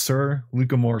man, Sir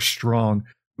Lucamore Strong,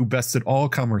 who bested all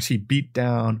comers. He beat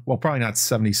down, well, probably not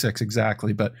 76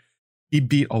 exactly, but he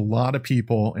beat a lot of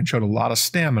people and showed a lot of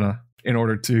stamina in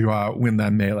order to win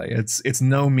that melee. It's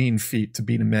no mean feat to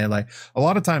beat a melee. A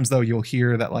lot of times, though, you'll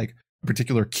hear that like a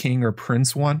particular king or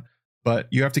prince won, But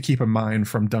you have to keep in mind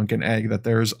from Dunk and Egg that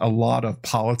there's a lot of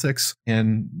politics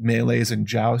in melees and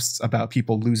jousts about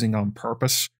people losing on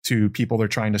purpose to people they're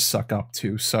trying to suck up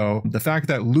to. So the fact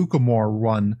that Lucamore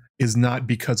won is not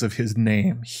because of his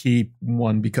name. He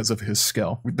won because of his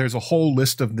skill. There's a whole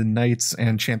list of the knights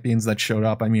and champions that showed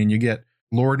up. I mean, you get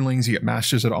lordlings, you get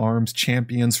masters at arms,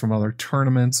 champions from other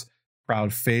tournaments,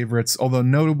 crowd favorites. Although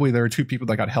notably, there are two people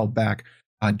that got held back.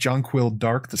 Jonquil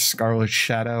Dark, the Scarlet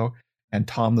Shadow, and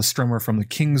Tom the Strummer from the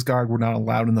Kingsguard were not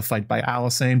allowed in the fight by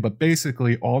Alysanne, but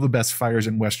basically all the best fighters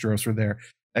in Westeros were there,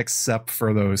 except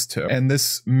for those two. And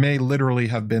this may literally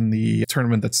have been the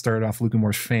tournament that started off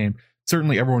Lucamore's fame.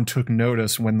 Certainly everyone took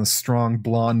notice when the strong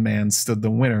blonde man stood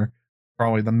the winner,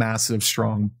 probably the massive,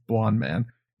 strong blonde man.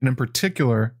 And in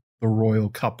particular, the royal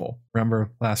couple.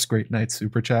 Remember last Great Night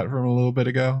Super Chat from a little bit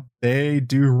ago? They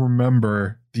do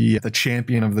remember the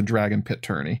champion of the Dragon Pit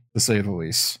tourney, to say the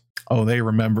least. Oh, they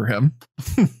remember him.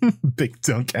 Big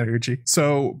Dunk energy.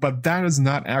 So, but that is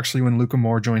not actually when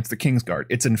Lucamore joins the Kingsguard.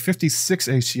 It's in 56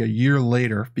 AC, a year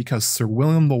later, because Sir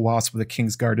William the Wasp of the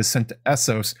Kingsguard is sent to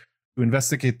Essos to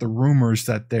investigate the rumors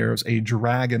that there's a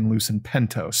dragon loose in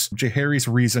Pentos.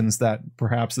 Jaehaerys reasons that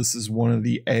perhaps this is one of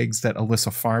the eggs that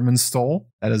Alyssa Farman stole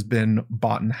that has been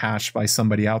bought and hatched by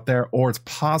somebody out there, or it's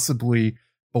possibly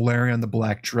Balerion the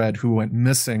Black Dread who went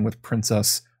missing with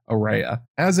Princess Araya.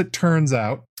 As it turns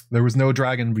out, there was no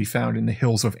dragon to be found in the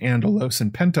hills of Andalos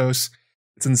and Pentos.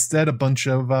 It's instead a bunch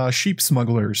of sheep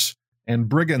smugglers and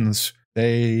brigands.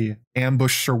 They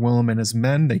ambush Sir Willem and his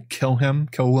men. They kill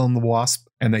Willem the Wasp,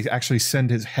 and they actually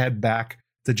send his head back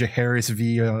to Jaehaerys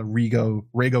via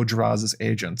Rhaego Draz's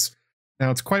agents.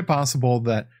 Now, it's quite possible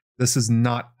that this is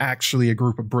not actually a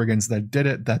group of brigands that did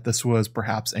it, that this was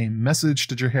perhaps a message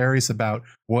to Jaehaerys about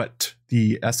what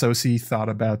the SOC thought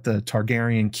about the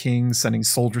Targaryen kings sending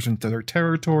soldiers into their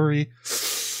territory.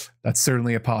 That's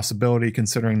certainly a possibility,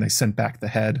 considering they sent back the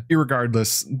head.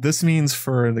 Irregardless, this means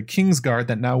for the Kingsguard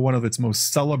that now one of its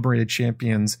most celebrated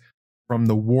champions from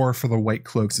the War for the White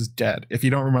Cloaks is dead. If you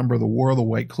don't remember, the War of the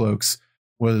White Cloaks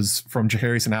was from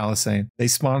Jaehaerys and Alysanne.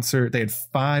 They had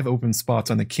 5 open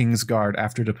spots on the Kingsguard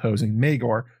after deposing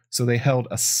Maegor, so they held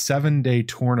a 7-day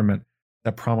tournament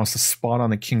that promised a spot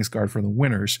on the Kingsguard for the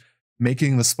winners,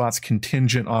 making the spots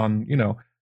contingent on,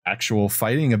 actual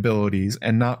fighting abilities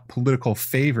and not political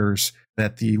favors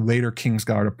that the later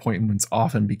Kingsguard appointments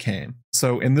often became.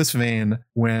 So in this vein,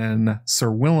 when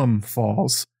Sir Willem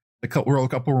falls, the royal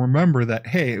couple remember that,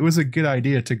 hey, it was a good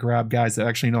idea to grab guys that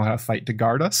actually know how to fight to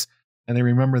guard us. And they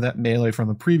remember that melee from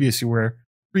the previous year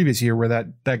where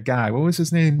that guy, what was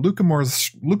his name?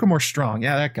 Lucamore Strong.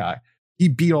 Yeah, that guy. He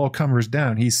beat all comers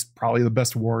down. He's probably the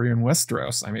best warrior in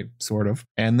Westeros. I mean, sort of.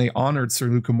 And they honored Sir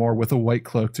Lucamore with a white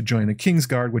cloak to join the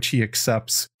Kingsguard, which he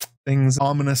accepts. Things,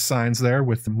 ominous signs there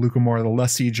with Lucamore the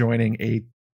Lessee joining a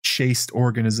chaste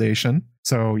organization.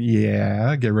 So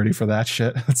yeah, get ready for that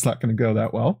shit. It's not going to go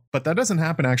that well. But that doesn't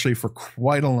happen actually for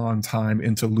quite a long time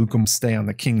into Lucamore's stay on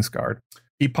the Kingsguard.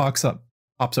 He pops up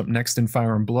next in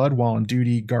Fire and Blood while on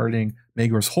duty guarding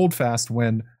Maegor's Holdfast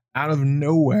when, out of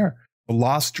nowhere, the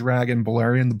lost dragon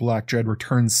Balerion the Black Dread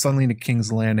returns suddenly to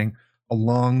King's Landing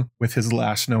along with his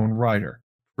last known rider,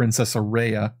 Princess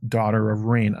Araya, daughter of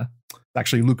Rhaena.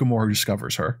 Actually, Lucamore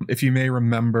discovers her. If you may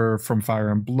remember from Fire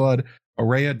and Blood,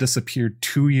 Araya disappeared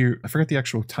 2 years. I forget the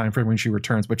actual time frame when she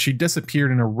returns, but she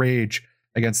disappeared in a rage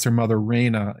against her mother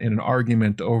Rhaena in an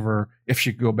argument over if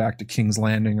she could go back to King's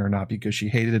Landing or not, because she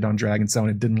hated it on Dragonstone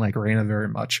and didn't like Rhaena very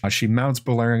much. She mounts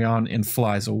Balerion and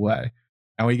flies away.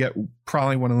 And we get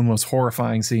probably one of the most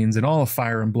horrifying scenes in all of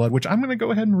Fire and Blood, which I'm going to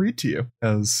go ahead and read to you,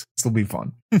 because it'll be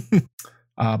fun.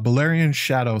 Balerion's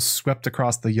shadow swept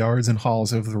across the yards and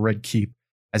halls of the Red Keep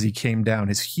as he came down,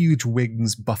 his huge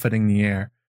wings buffeting the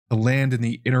air, to land in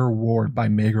the inner ward by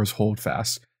Maegor's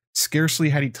Holdfast. Scarcely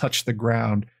had he touched the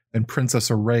ground than Princess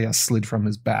Araya slid from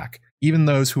his back. Even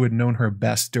those who had known her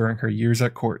best during her years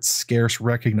at court scarce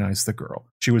recognized the girl.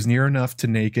 She was near enough to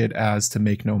naked as to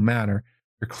make no matter,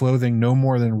 her clothing no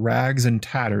more than rags and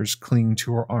tatters clinging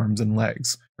to her arms and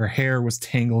legs. Her hair was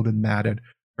tangled and matted,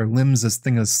 her limbs as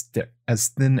thin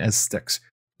as sticks.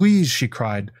 "Please," she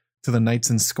cried to the knights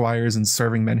and squires and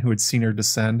serving men who had seen her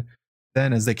descend.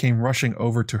 Then, as they came rushing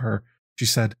over to her, she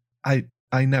said, I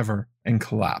never," and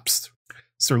collapsed.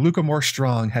 Sir Lucamore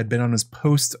Strong had been on his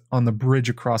post on the bridge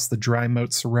across the dry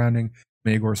moat surrounding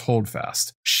Maegor's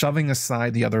Holdfast. Shoving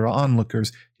aside the other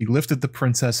onlookers, he lifted the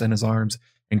princess in his arms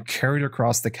and carried her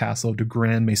across the castle to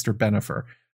Grand Maester Bennifer.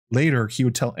 Later, he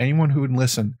would tell anyone who would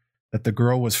listen that the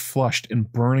girl was flushed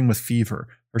and burning with fever,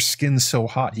 her skin so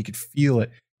hot he could feel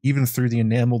it even through the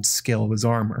enameled scale of his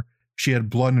armor. She had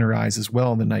blood in her eyes as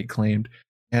well, the knight claimed,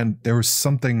 and there was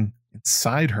something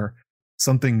inside her,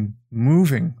 something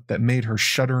moving that made her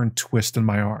shudder and twist in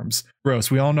my arms. Gross.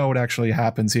 We all know what actually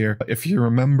happens here. If you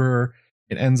remember,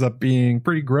 it ends up being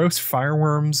pretty gross.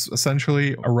 Fireworms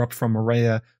essentially erupt from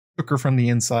Araya, took her from the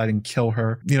inside and kill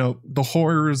her. You know, the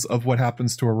horrors of what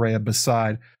happens to Araya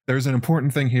beside, there's an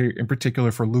important thing here in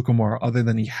particular for Lucamore, other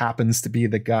than he happens to be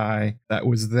the guy that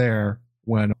was there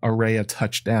when Araya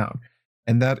touched down.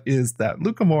 And that is that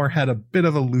Lucamore had a bit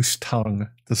of a loose tongue,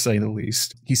 to say the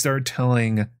least. He started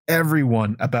telling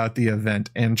everyone about the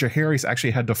event, and Jaehaerys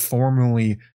actually had to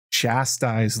formally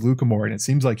chastise Lucamore, and it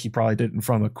seems like he probably did it in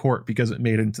front of the court because it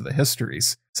made it into the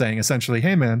histories, saying essentially,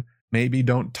 hey man, maybe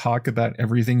don't talk about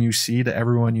everything you see to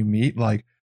everyone you meet. Like,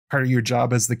 part of your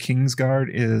job as the Kingsguard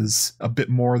is a bit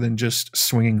more than just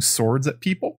swinging swords at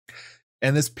people.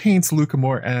 And this paints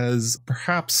Lucamore as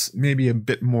perhaps maybe a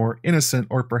bit more innocent,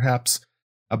 or perhaps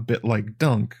a bit like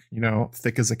Dunk, you know,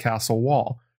 thick as a castle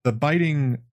wall. The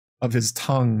biting of his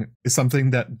tongue is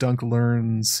something that Dunk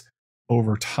learns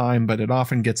over time, but it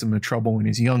often gets him in trouble when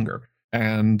he's younger.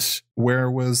 And where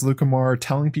was Lucamore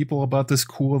telling people about this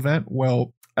cool event?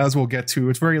 Well, as we'll get to,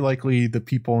 it's very likely the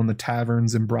people in the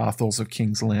taverns and brothels of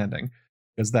King's Landing,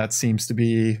 because that seems to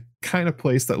be kind of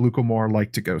place that Lucamore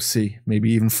liked to go see,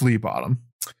 maybe even Flea Bottom.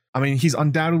 I mean, he's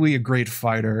undoubtedly a great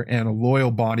fighter and a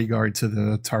loyal bodyguard to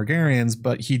the Targaryens,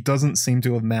 but he doesn't seem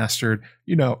to have mastered,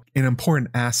 you know, an important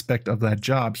aspect of that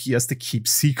job. He has to keep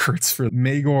secrets for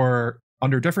Maegor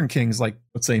under different kings, like,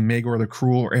 let's say, Maegor the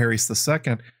Cruel or Aerys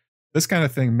II. This kind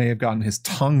of thing may have gotten his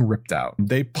tongue ripped out.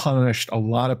 They punished a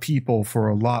lot of people for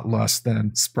a lot less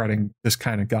than spreading this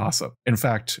kind of gossip. In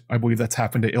fact, I believe that's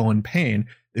happened to Ilyn Payne.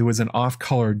 It was an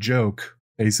off-color joke,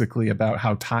 basically, about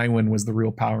how Tywin was the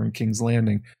real power in King's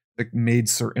Landing that made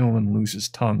Sir Ilyn lose his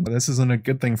tongue. This isn't a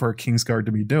good thing for a Kingsguard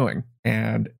to be doing.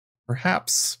 And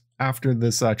perhaps after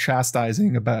this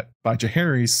chastising by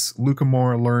Jaehaerys,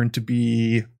 Lucamore learned to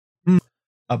be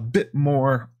a bit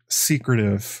more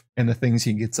secretive in the things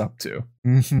he gets up to.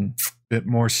 Bit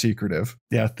more secretive.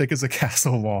 Yeah, thick as a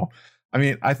castle wall. I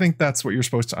mean, I think that's what you're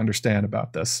supposed to understand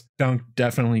about this. Dunk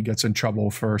definitely gets in trouble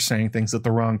for saying things at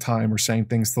the wrong time or saying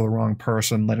things to the wrong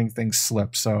person, letting things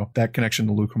slip. So that connection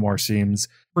to Lucamore seems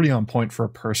pretty on point for a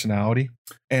personality.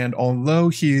 And although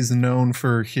he is known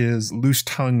for his loose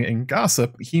tongue and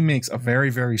gossip, he makes a very,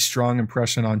 very strong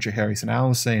impression on Jaehaerys and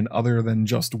Alysanne other than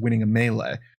just winning a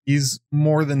melee. He's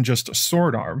more than just a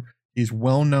sword arm. He's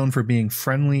well known for being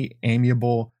friendly,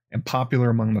 amiable, and popular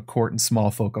among the court and small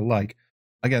folk alike.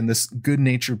 Again, this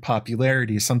good-natured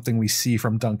popularity is something we see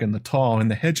from Duncan the Tall. In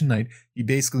the Hedge Knight, he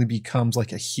basically becomes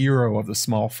like a hero of the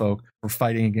small folk for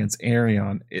fighting against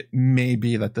Aerion. It may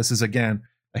be that this is, again,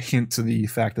 a hint to the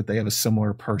fact that they have a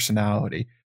similar personality.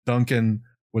 Duncan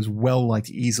was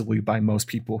well-liked easily by most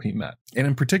people he met. And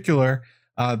in particular,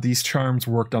 these charms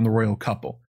worked on the royal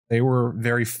couple. They were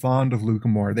very fond of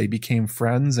Lucamore. They became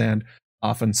friends and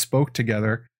often spoke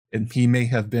together, and he may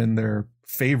have been their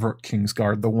favorite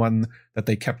Kingsguard, the one that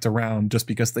they kept around just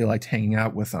because they liked hanging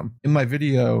out with them. In my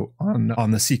video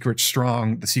on the Secret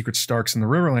Starks in the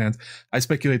Riverlands, I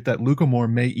speculate that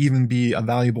Lucamore may even be a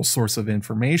valuable source of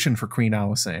information for Queen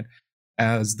Alysanne,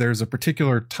 as there's a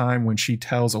particular time when she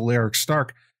tells Alaric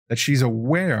Stark that she's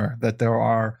aware that there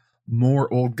are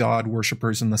more old god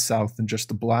worshippers in the south than just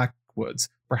the Blackwoods,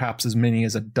 perhaps as many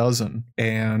as a dozen.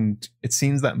 And it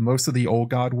seems that most of the old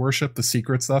god worship, the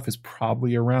secret stuff, is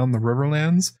probably around the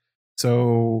Riverlands.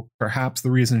 So perhaps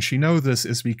the reason she knows this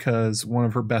is because one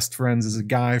of her best friends is a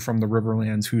guy from the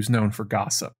Riverlands who's known for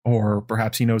gossip. Or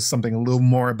perhaps he knows something a little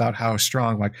more about how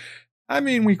strong, like, I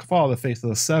mean, we follow the faith of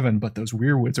the Seven, but those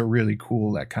weirwoods are really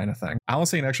cool, that kind of thing.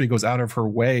 Alysanne actually goes out of her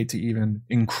way to even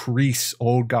increase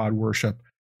old god worship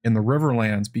in the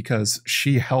Riverlands because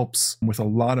she helps with a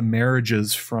lot of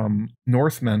marriages from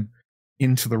Northmen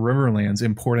into the Riverlands,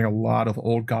 importing a lot of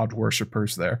old god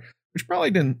worshippers there, which probably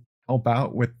didn't help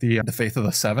out with the faith of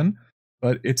the Seven,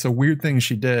 but it's a weird thing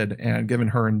she did, and given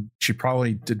her, and she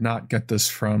probably did not get this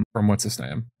from what's his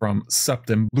name, from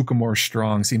Septim. Lucamore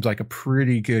Strong seems like a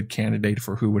pretty good candidate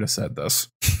for who would have said this.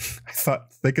 I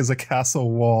thought thick as a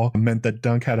castle wall meant that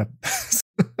Dunk had a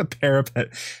parapet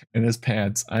in his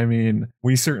pants. I mean,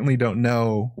 we certainly don't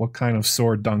know what kind of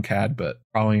sword Dunk had, but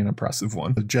probably an impressive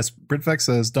one. Just Britvex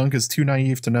says Dunk is too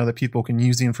naive to know that people can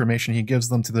use the information he gives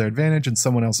them to their advantage and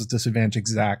someone else's disadvantage.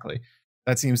 Exactly.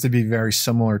 That seems to be very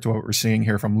similar to what we're seeing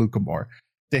here from Lucamore.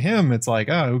 To him, it's like,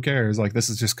 oh, who cares? Like, this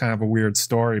is just kind of a weird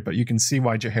story, but you can see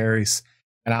why Jaehaerys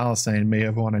and Alysanne may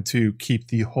have wanted to keep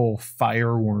the whole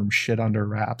fireworm shit under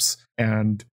wraps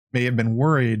and may have been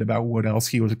worried about what else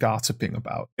he was gossiping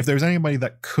about. If there's anybody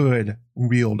that could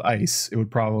wield ice, it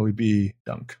would probably be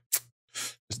Dunk.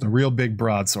 Just The real big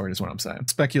broadsword is what I'm saying.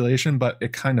 Speculation, but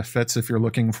it kind of fits if you're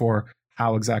looking for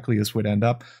how exactly this would end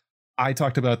up. I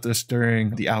talked about this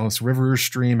during the Alice Rivers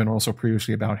stream and also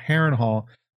previously about Harrenhal,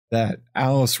 that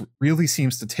Alice really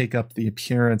seems to take up the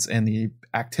appearance and the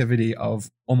activity of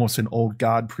almost an old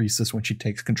god priestess when she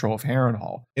takes control of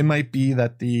Harrenhal. It might be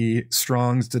that the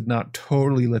Strongs did not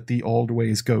totally let the old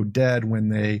ways go dead when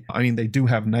they do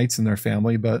have knights in their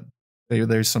family, but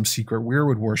there's some secret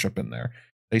weirwood worship in there.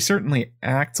 They certainly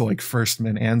act like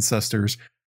firstmen ancestors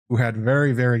who had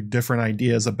very, very different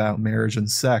ideas about marriage and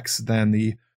sex than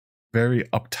the very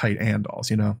uptight Andals,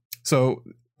 you know? So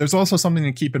there's also something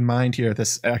to keep in mind here.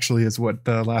 This actually is what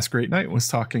the Last Great Knight was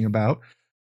talking about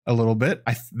a little bit.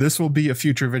 This will be a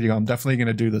future video. I'm definitely going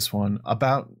to do this one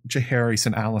about Jaehaerys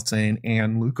and Alysanne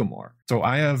and Lucamore. So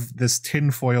I have this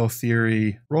tinfoil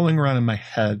theory rolling around in my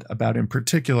head about, in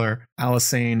particular,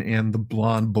 Alysanne and the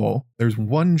Blonde Bull. There's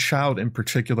one child in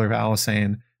particular of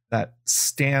Alysanne that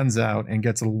stands out and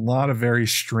gets a lot of very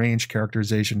strange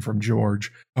characterization from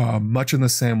George, much in the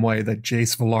same way that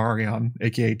Jace Velaryon,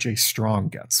 aka Jace Strong,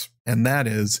 gets. And that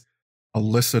is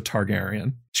Alyssa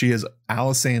Targaryen. She is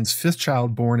Alysanne's fifth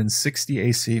child, born in 60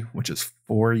 AC, which is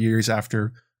 4 years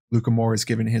after Lucamore is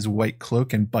given his white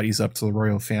cloak and buddies up to the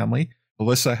royal family.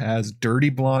 Alyssa has dirty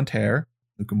blonde hair.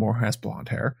 Lucamore has blonde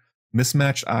hair.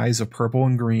 Mismatched eyes of purple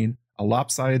and green, a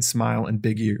lopsided smile, and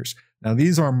big ears. Now,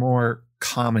 these are more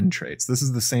common traits. This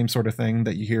is the same sort of thing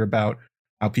that you hear about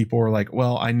how people are like,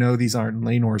 well, I know these aren't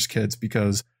Laenor's kids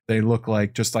because they look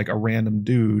like just like a random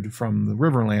dude from the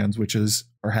Riverlands, which is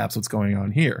perhaps what's going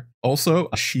on here. Also,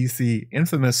 she's the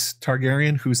infamous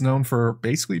Targaryen who's known for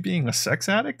basically being a sex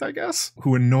addict, I guess,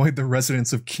 who annoyed the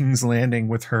residents of King's Landing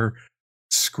with her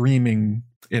screaming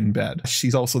in bed.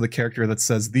 She's also the character that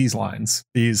says these lines,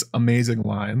 these amazing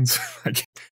lines.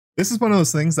 This is one of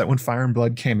those things that when Fire and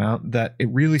Blood came out, that it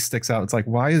really sticks out. It's like,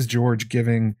 why is George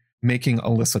making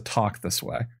Alyssa talk this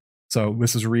way? So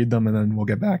let's just read them and then we'll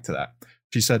get back to that.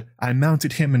 She said, I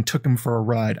mounted him and took him for a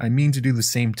ride. I mean to do the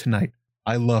same tonight.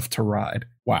 I love to ride.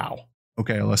 Wow.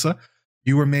 Okay, Alyssa.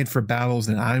 You were made for battles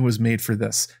and I was made for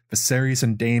this. Viserys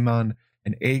and Daemon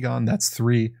and Aegon, that's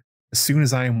 3. As soon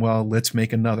as I am well, let's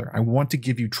make another. I want to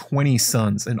give you 20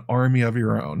 sons, an army of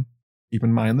your own. Keep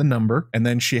in mind the number. And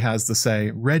then she has to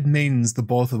say, red maidens, the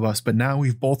both of us, but now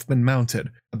we've both been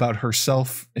mounted. About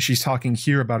herself. She's talking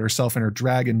here about herself and her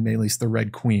dragon, Meleys, the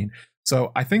Red Queen.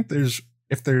 So I think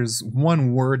if there's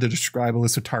one word to describe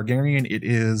Alyssa Targaryen, it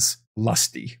is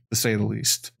lusty, to say the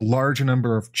least. Large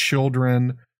number of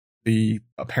children, the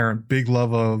apparent big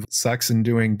love of sex and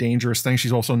doing dangerous things.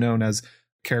 She's also known as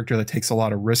character that takes a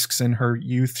lot of risks in her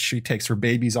youth. She takes her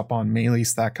babies up on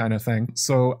Meleys, that kind of thing.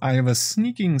 So I have a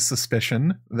sneaking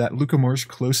suspicion that Lucamore's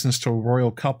closeness to a royal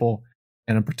couple,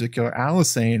 and in particular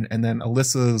Alysanne, and then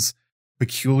Alyssa's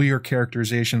peculiar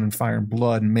characterization in Fire and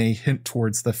Blood may hint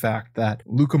towards the fact that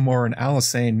Lucamore and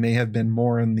Alysanne may have been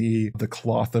more in the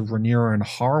cloth of Rhaenyra and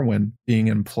Harwin being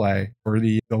in play, or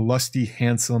the lusty,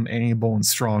 handsome, amiable, and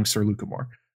strong Sir Lucamore.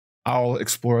 I'll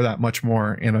explore that much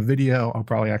more in a video. I'll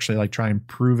probably actually try and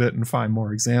prove it and find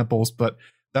more examples, but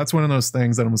that's one of those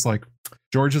things that I was like,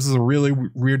 George, this is a really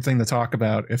weird thing to talk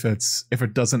about if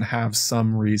it doesn't have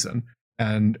some reason.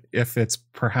 And if it's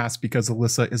perhaps because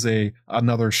Alyssa is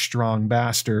another strong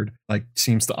bastard, like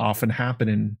seems to often happen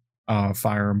in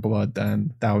Fire and Blood,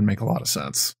 then that would make a lot of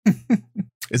sense.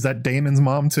 Is that Daemon's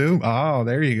mom too? Oh,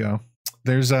 there you go.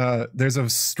 There's a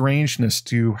strangeness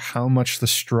to how much the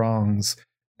Strongs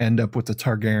end up with the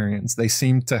Targaryens. They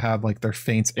seem to have their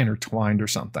fates intertwined or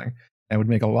something. It would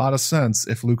make a lot of sense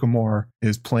if Lucamore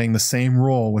is playing the same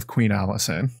role with Queen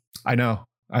Alysanne. I know.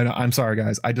 I'm sorry,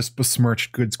 guys. I just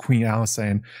besmirched good Queen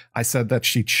Alysanne. I said that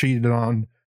she cheated on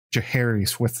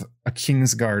Jaehaerys with a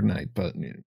Kingsguard knight, but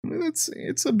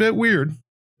it's a bit weird.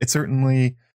 It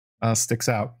certainly sticks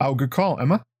out. Oh, good call,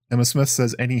 Emma. Emma Smith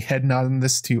says, any head nod in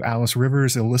this to Alice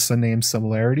Rivers, Alyssa name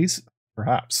similarities?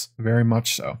 Perhaps. Very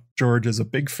much so. George is a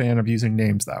big fan of using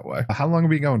names that way. How long are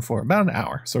we going for? About an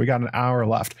hour. So we got an hour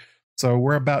left. So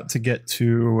we're about to get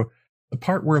to the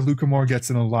part where Lucamore gets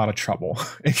in a lot of trouble,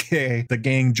 aka the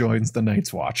gang joins the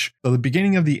Night's Watch. So the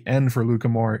beginning of the end for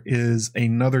Lucamore is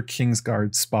another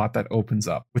Kingsguard spot that opens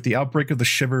up. With the outbreak of the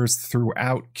shivers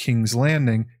throughout King's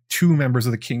Landing, 2 members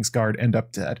of the Kingsguard end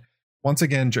up dead. Once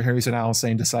again, Jaehaerys and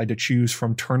Alysanne decide to choose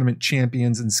from tournament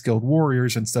champions and skilled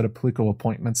warriors instead of political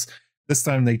appointments. This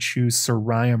time they choose Sir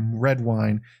Ryam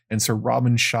Redwine and Sir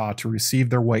Robin Shaw to receive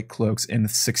their white cloaks in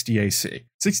 60 AC.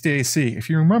 60 AC, if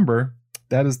you remember,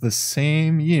 that is the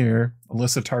same year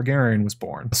Alyssa Targaryen was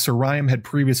born. Sir Ryam had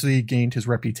previously gained his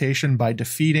reputation by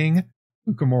defeating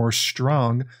Lucamore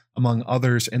Strong, among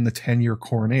others, in the 10-year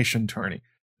coronation tourney.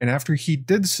 And after he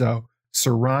did so,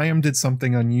 Sir Ryam did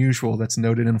something unusual that's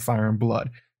noted in Fire and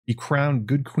Blood. He crowned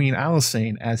good Queen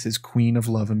Alysanne as his Queen of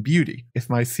Love and Beauty. If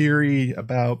my theory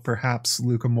about perhaps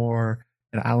Lucamore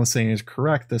and Alysanne is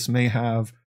correct, this may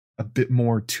have a bit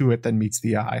more to it than meets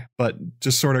the eye. But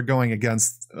just sort of going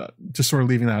against, just sort of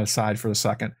leaving that aside for a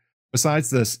second. Besides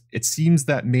this, it seems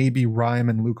that maybe Ryam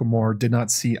and Lucamore did not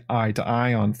see eye to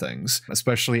eye on things,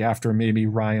 especially after maybe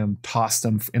Ryam tossed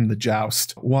him in the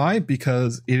joust. Why?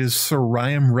 Because it is Sir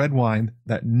Ryam Redwyne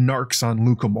that narks on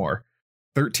Lucamore.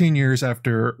 13 years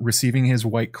after receiving his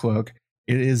white cloak,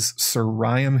 it is Sir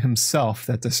Ryam himself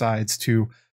that decides to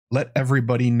let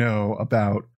everybody know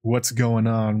about what's going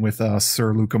on with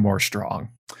Sir Lucamore Strong.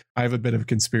 I have a bit of a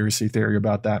conspiracy theory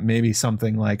about that. Maybe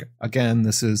something like, again,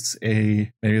 this is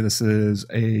a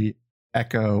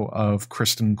echo of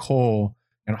Criston Cole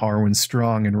and Harwin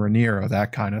Strong and Rhaenyra,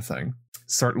 that kind of thing.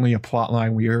 Certainly a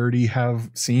plotline we already have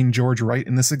seen George write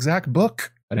in this exact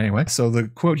book. But anyway, so the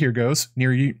quote here goes,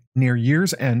 near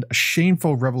year's end, a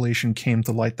shameful revelation came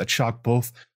to light that shocked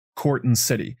both court and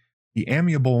city. The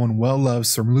amiable and well-loved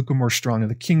Sir Lucamore Strong of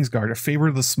the Kingsguard, a favorite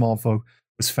of the small folk,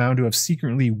 was found to have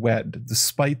secretly wed,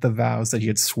 despite the vows that he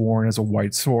had sworn as a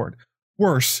white sword.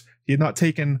 Worse, he had not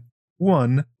taken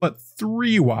one, but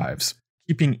 3 wives,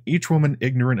 keeping each woman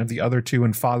ignorant of the other 2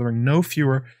 and fathering no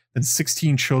fewer than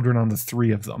 16 children on the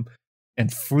 3 of them.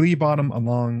 And Flea Bottom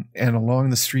along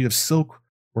the street of Silk,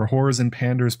 where whores and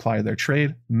panders plied their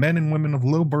trade, men and women of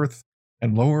low birth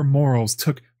and lower morals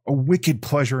took a wicked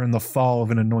pleasure in the fall of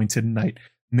an anointed knight,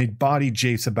 made bawdy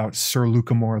japes about Sir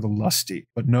Lucamore the Lusty,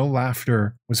 but no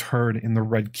laughter was heard in the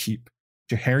Red Keep.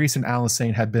 Jaehaerys and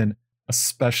Alysanne had been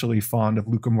especially fond of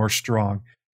Lucamore Strong,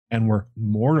 and were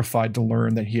mortified to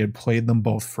learn that he had played them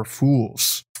both for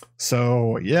fools.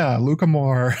 So yeah,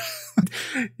 Lucamore,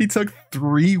 he took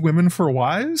 3 women for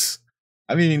wives?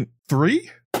 I mean, 3?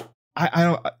 I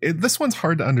don't. This one's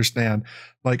hard to understand.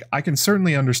 Like, I can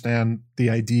certainly understand the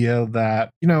idea that,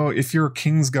 you know, if you're a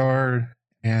Kingsguard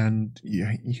and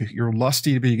you're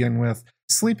lusty to begin with,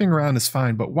 sleeping around is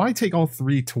fine, but why take all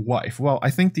 3 to wife? Well,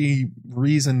 I think the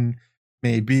reason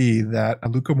may be that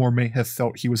Lucamore may have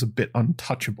felt he was a bit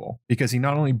untouchable, because he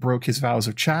not only broke his vows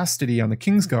of chastity on the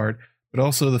Kingsguard, but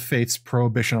also the Faith's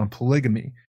prohibition on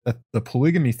polygamy. That the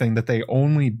polygamy thing that they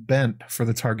only bent for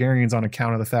the Targaryens on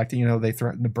account of the fact that, you know, they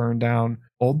threatened to burn down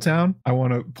Old Town. I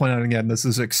want to point out again, this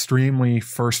is extremely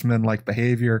First Men-like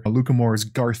behavior. Lucamore is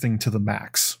garthing to the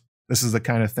max. This is the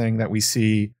kind of thing that we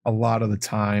see a lot of the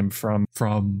time from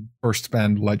First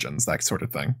Men legends, that sort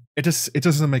of thing. It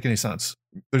doesn't make any sense.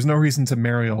 There's no reason to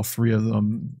marry all 3 of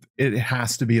them. It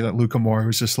has to be that Lucamore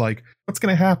was just like, what's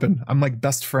going to happen? I'm like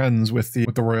best friends with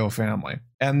the royal family.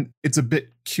 And it's a bit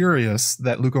curious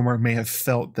that Lucamore may have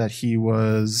felt that he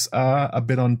was a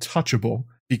bit untouchable,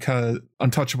 because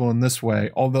untouchable in this way,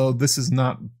 although this is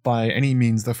not by any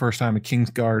means the first time a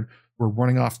Kingsguard were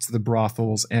running off to the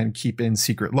brothels and keeping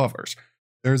secret lovers.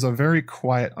 There's a very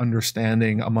quiet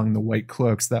understanding among the White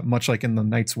Cloaks that, much like in the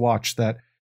Night's Watch, that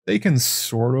they can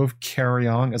sort of carry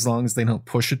on as long as they don't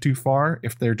push it too far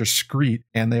if they're discreet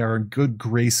and they are in good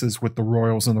graces with the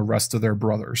royals and the rest of their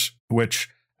brothers, which,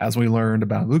 as we learned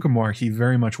about Lucamore, he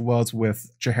very much was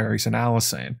with Jaehaerys and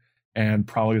Alysanne, and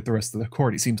probably with the rest of the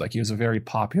court. He seems like he was a very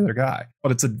popular guy,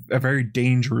 but it's a very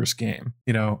dangerous game.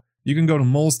 You know, you can go to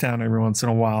Molestown every once in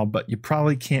a while, but you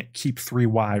probably can't keep 3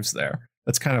 wives there.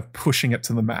 That's kind of pushing it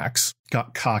to the max.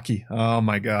 Got cocky. Oh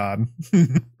my god.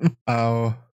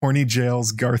 Oh, Horny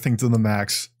Jails garthing to the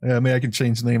max. Maybe I can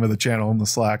change the name of the channel in the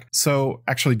Slack. So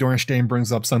actually, Dornish Dame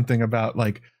brings up something about,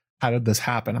 like, how did this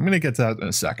happen? I'm going to get to that in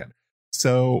a second.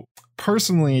 So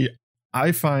personally,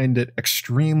 I find it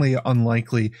extremely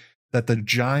unlikely that the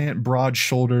giant,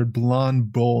 broad-shouldered,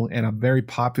 blonde bull and a very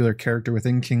popular character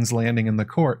within King's Landing in the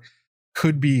court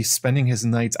could be spending his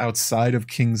nights outside of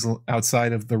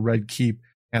the Red Keep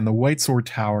and the White Sword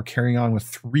Tower, carrying on with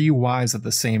 3 wives at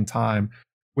the same time,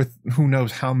 with who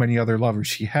knows how many other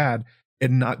lovers he had,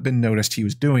 and not been noticed he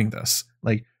was doing this.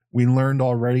 Like, we learned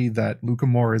already that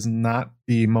Lucamore is not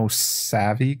the most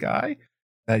savvy guy,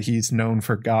 that he's known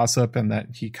for gossip, and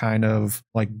that he kind of,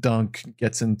 like Dunk,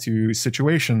 gets into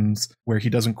situations where he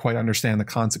doesn't quite understand the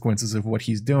consequences of what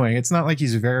he's doing. It's not like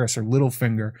he's Varys or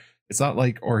Littlefinger. It's not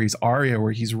like, or he's Arya,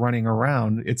 where he's running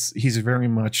around. He's very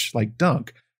much like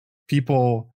Dunk.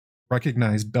 People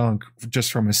recognize Dunk just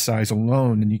from his size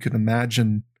alone, and you could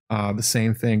imagine the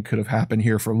same thing could have happened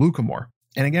here for Lucamore.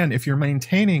 And again, if you're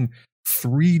maintaining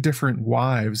 3 different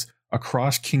wives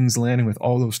across King's Landing with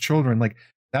all those children, like,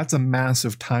 that's a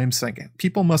massive time sink.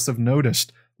 People must have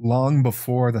noticed long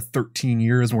before the 13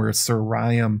 years where Sir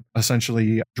Ryam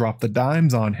essentially dropped the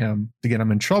dimes on him to get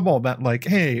him in trouble, that like,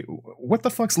 hey, what the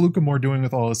fuck's Lucamore doing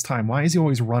with all his time? Why is he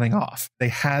always running off? They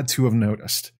had to have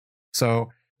noticed.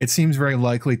 So it seems very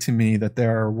likely to me that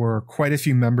there were quite a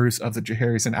few members of the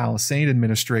Jaehaerys and Alysanne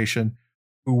administration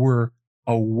who were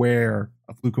aware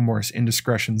of Lucamore's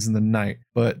indiscretions in the night,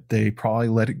 but they probably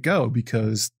let it go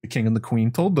because the king and the queen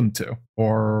told them to,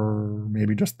 or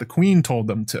maybe just the queen told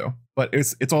them to. But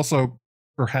it's also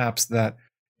perhaps that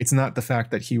it's not the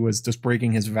fact that he was just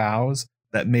breaking his vows,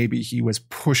 that maybe he was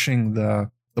pushing the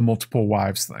multiple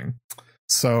wives thing.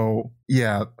 So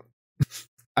yeah,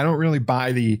 I don't really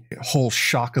buy the whole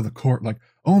shock of the court, like,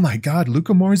 oh my god,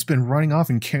 Lucamore's been running off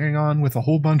and carrying on with a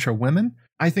whole bunch of women.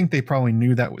 I think they probably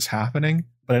knew that was happening,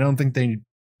 but I don't think they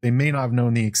may not have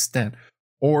known the extent.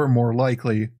 Or more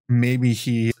likely,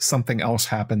 maybe something else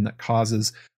happened that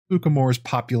causes Lucamore's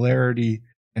popularity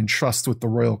and trust with the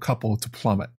royal couple to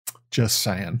plummet. Just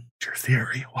saying. It's your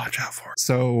theory. Watch out for it.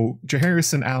 So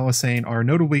Jaehaerys and Alysanne are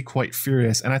notably quite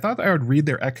furious, and I thought that I would read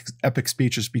their epic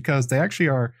speeches because they actually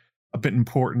are a bit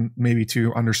important maybe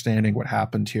to understanding what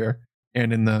happened here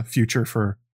and in the future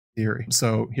for theory.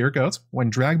 So here it goes. When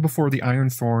dragged before the Iron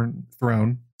Throne,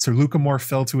 Sir Lucamore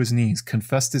fell to his knees,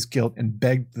 confessed his guilt, and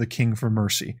begged the king for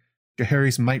mercy.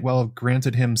 Jaehaerys might well have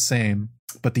granted him same,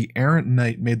 but the errant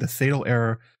knight made the fatal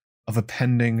error of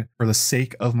appending for the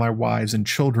sake of my wives and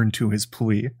children to his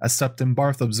plea. As Septim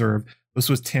Barth observed, this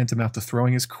was tantamount to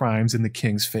throwing his crimes in the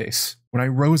king's face. When I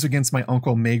rose against my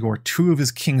uncle Maegor, 2 of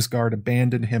his Kingsguard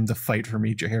abandoned him to fight for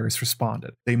me, Jaehaerys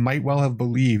responded. They might well have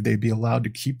believed they'd be allowed to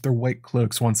keep their white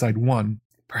cloaks once I'd won,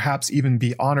 perhaps even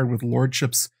be honored with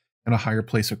lordships and a higher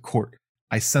place at court.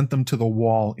 I sent them to the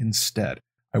wall instead.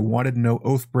 I wanted no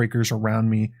oath-breakers around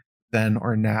me then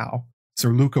or now. Sir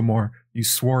Lucamore, you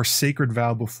swore a sacred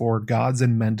vow before gods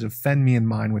and men to defend me and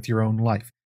mine with your own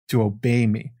life, to obey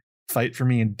me, fight for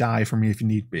me and die for me if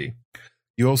need be.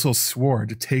 You also swore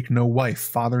to take no wife,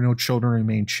 father no children,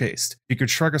 remain chaste. If you could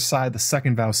shrug aside the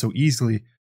second vow so easily,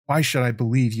 why should I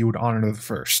believe you would honor the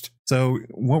first? So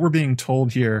what we're being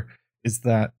told here is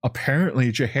that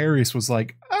apparently Jaehaerys was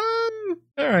like,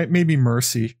 all right, maybe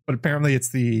mercy, but apparently it's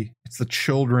the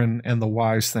children and the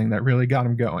wives thing that really got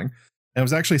him going. And it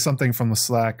was actually something from the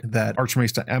Slack that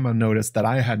Archmaester Emma noticed that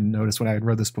I hadn't noticed when I had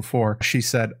read this before. She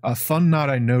said, a fun nod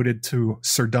I noted to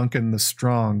Sir Duncan the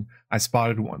Strong I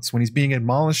spotted once. When he's being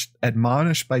admonished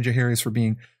by Jaehaerys for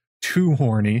being too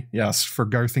horny, yes, for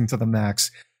garthing to the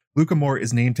max, Lucamore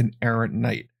is named an errant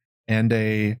knight. And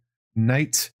a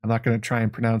knight, I'm not going to try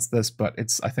and pronounce this, but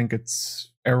I think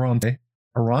it's errant.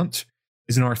 Errant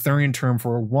is an Arthurian term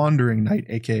for a wandering knight,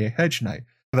 aka hedge knight.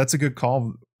 So that's a good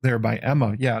call there by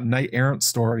Emma. Yeah, knight errant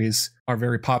stories are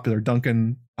very popular.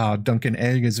 Duncan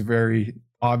Egg is very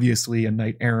obviously a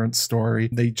knight errant story.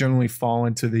 They generally fall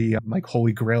into the like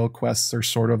Holy Grail quests or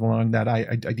sort of along that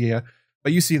idea.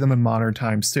 But you see them in modern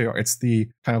times too. It's the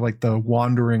kind of like the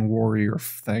wandering warrior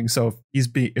thing. So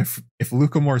if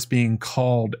Lucamore's being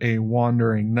called a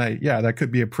wandering knight, yeah, that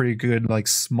could be a pretty good like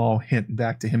small hint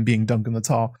back to him being Duncan the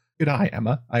Tall. Good eye,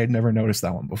 Emma. I had never noticed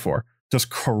that one before. Just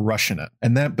crushing it.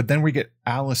 But then we get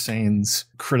Alysanne's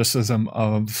criticism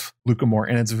of Lucamore,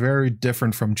 and it's very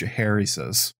different from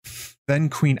Jaehaerys's. Then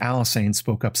Queen Alysanne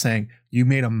spoke up saying, you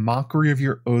made a mockery of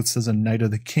your oaths as a knight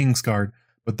of the Kingsguard,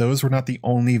 but those were not the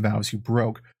only vows you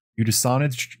broke. You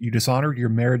dishonored your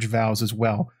marriage vows as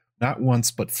well, not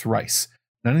once but thrice.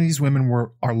 None of these women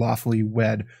are lawfully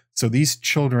wed, so these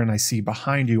children I see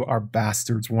behind you are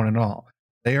bastards one and all.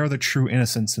 They are the true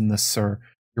innocents in this, sir.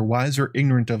 Your wives are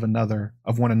ignorant of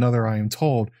one another, I am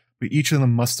told, but each of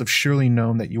them must have surely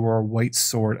known that you are a white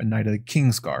sword, a knight of the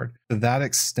Kingsguard. To that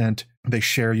extent, they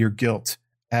share your guilt,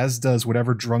 as does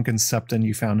whatever drunken septon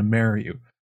you found to marry you.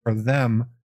 For them,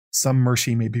 some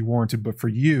mercy may be warranted, but for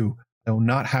you, I will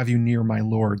not have you near my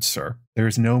lord, sir. There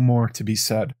is no more to be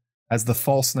said. As the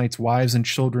false knight's wives and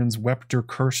children wept or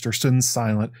cursed or stood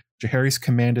silent, Jaehaerys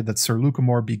commanded that Sir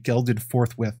Lucamore be gelded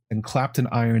forthwith, and clapped in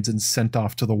irons and sent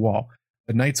off to the wall.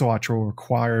 The Night's Watch will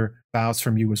require vows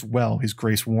from you as well, his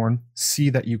grace warned. See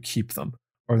that you keep them,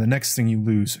 or the next thing you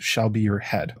lose shall be your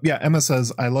head. Yeah, Emma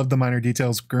says, I love the minor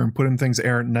details. Gurm put in things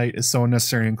errant knight is so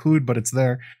unnecessary to include, but it's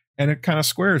there. And it kind of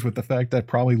squares with the fact that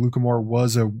probably Lucamore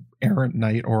was a errant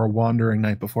knight or a wandering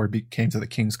knight before he came to the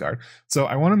Kingsguard. So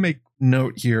I want to make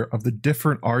note here of the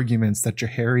different arguments that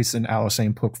Jaehaerys and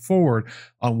Alysanne put forward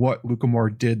on what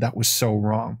Lucamore did that was so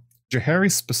wrong.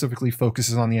 Jaehaerys specifically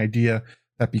focuses on the idea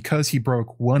that because he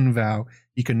broke one vow,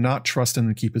 he could not trust him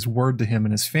to keep his word to him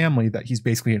and his family, that he's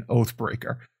basically an oath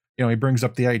breaker. You know, he brings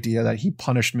up the idea that he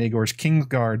punished Maegor's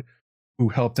Kingsguard, who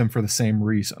helped him for the same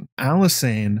reason.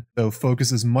 Alysanne, though,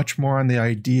 focuses much more on the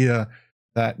idea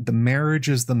that the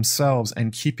marriages themselves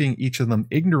and keeping each of them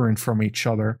ignorant from each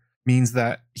other means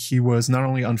that he was not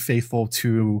only unfaithful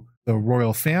to the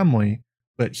royal family,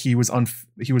 but he was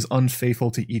unfaithful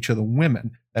to each of the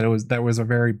women. That was a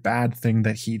very bad thing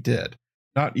that he did.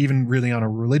 Not even really on a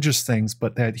religious things,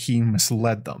 but that he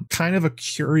misled them. Kind of a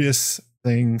curious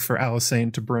thing for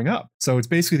Alysanne to bring up. So it's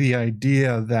basically the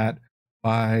idea that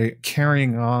by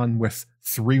carrying on with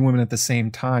 3 women at the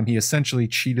same time, he essentially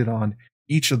cheated on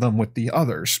each of them with the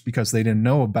others because they didn't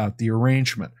know about the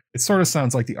arrangement. It sort of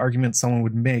sounds like the argument someone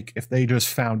would make if they just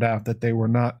found out that they were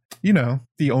not,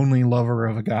 the only lover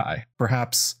of a guy.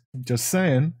 Perhaps, just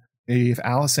saying, if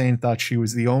Alysanne thought she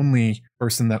was the only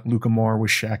person that Lucamore was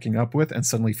shacking up with and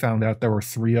suddenly found out there were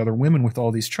 3 other women with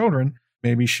all these children,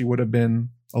 maybe she would have been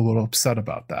a little upset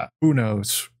about that. Who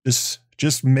knows?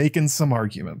 Just making some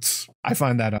arguments. I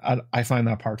find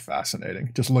that part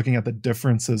fascinating. Just looking at the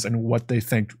differences and what they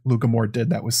think Lucamore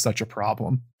did that was such a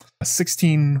problem.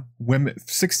 16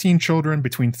 children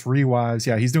between 3 wives.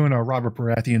 Yeah, he's doing a Robert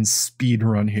Baratheon speed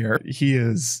run here. He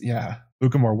is,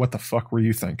 Lucamore, what the fuck were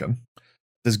you thinking?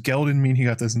 Does Geldon mean he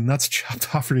got his nuts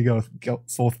chopped off, or to go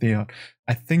full Theon?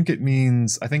 I think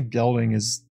gelding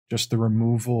is just the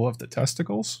removal of the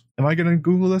testicles. Am I going to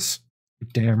Google this?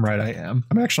 Damn right I am.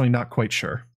 I'm actually not quite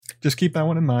sure. Just keep that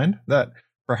one in mind, that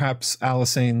perhaps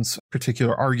Alysanne's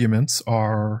particular arguments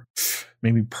are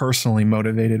maybe personally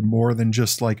motivated more than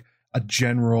just like a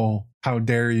general, how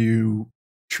dare you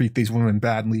treat these women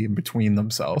badly in between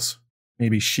themselves.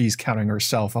 Maybe she's counting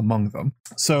herself among them.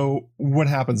 So what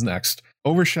happens next?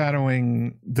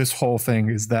 Overshadowing this whole thing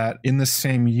is that in the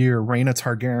same year, Rhaena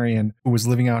Targaryen, who was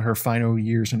living out her final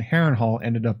years in Harrenhal,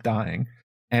 ended up dying.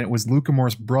 And it was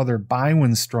Lucamore's brother,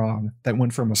 Bywin Strong, that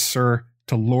went from a Sir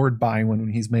to Lord Bywin when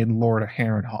he's made Lord of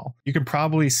Harrenhal. You can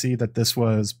probably see that this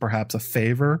was perhaps a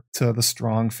favor to the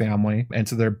Strong family and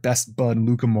to their best bud,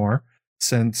 Lucamore,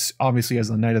 since obviously as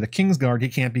the Knight of the Kingsguard, he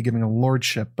can't be giving a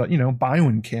lordship, but,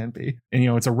 Bywin can be. And,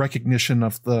 it's a recognition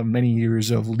of the many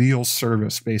years of leal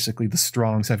service, basically, the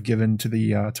Strongs have given to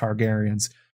the Targaryens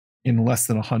in less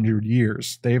than 100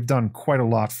 years. They've done quite a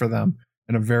lot for them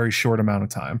in a very short amount of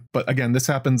time. But again, this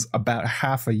happens about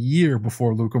half a year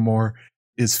before Lucamore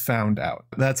is found out.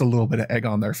 That's a little bit of egg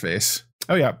on their face.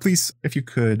 Oh yeah, please, if you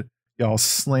could, y'all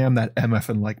slam that MF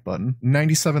and like button.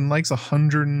 97 likes,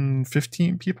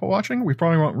 115 people watching. We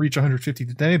probably won't reach 150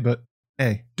 today, but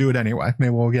hey, do it anyway. Maybe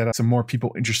we'll get some more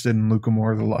people interested in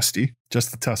Lucamore the Lusty.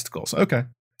 Just the testicles. Okay,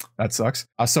 that sucks.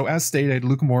 So as stated,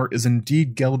 Lucamore is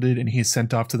indeed gelded and he is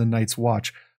sent off to the Night's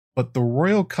Watch. But the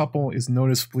royal couple is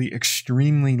noticeably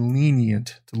extremely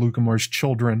lenient to Lucamore's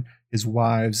children, his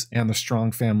wives, and the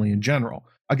Strong family in general.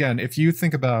 Again, if you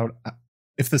think about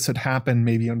if this had happened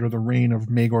maybe under the reign of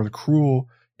Maegor the Cruel,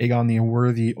 Aegon the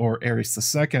Unworthy, or Aerys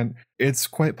II, it's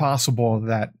quite possible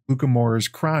that Lucamore's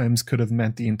crimes could have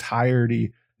meant the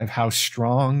entirety of House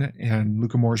Strong and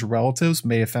Lucamore's relatives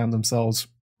may have found themselves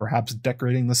perhaps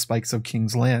decorating the spikes of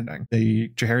King's Landing. The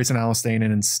Jaehaerys and Alysanne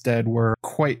instead were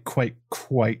quite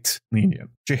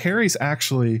lenient. Jaehaerys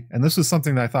actually, and this was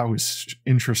something that I thought was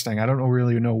interesting, I don't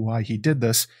really know why he did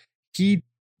this, he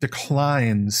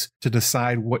declines to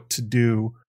decide what to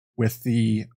do with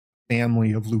the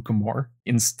family of Lucamore.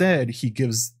 Instead, he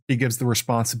gives the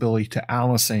responsibility to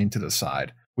Alysanne to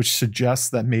decide, which suggests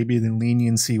that maybe the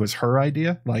leniency was her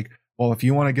idea, like, well, if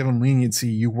you want to give them leniency,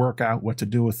 you work out what to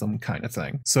do with them kind of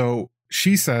thing. So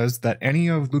she says that any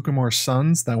of Lucamore's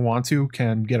sons that want to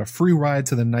can get a free ride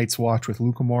to the Night's Watch with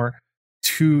Lucamore.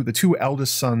 The 2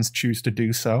 eldest sons choose to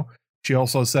do so. She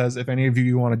also says, if any of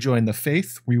you want to join the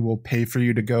faith, we will pay for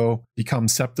you to go become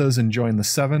septas and join the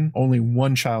 7. Only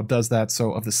 1 child does that.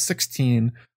 So of the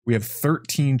 16, we have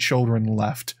 13 children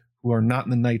left who are not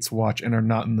in the Night's Watch and are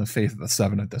not in the faith of the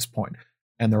 7 at this point.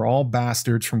 And they're all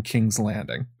bastards from King's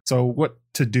Landing. So what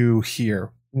to do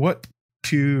here? What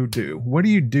do you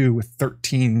do with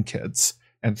 13 kids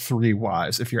and 3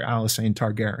 wives if you're Alysanne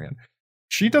Targaryen?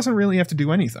 She doesn't really have to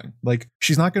do anything. Like,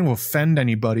 she's not going to offend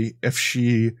anybody if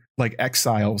she,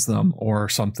 exiles them or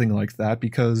something like that,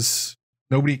 because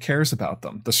nobody cares about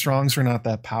them. The Strongs are not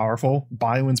that powerful.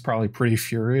 Bywin's probably pretty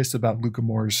furious about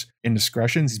Lucamore's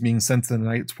indiscretions. He's being sent to the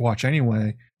Night's Watch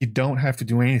anyway. You don't have to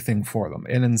do anything for them.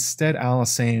 And instead,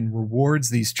 Alysanne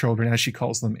rewards these children, as she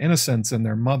calls them, innocents and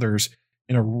their mothers,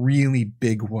 in a really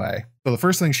big way. So the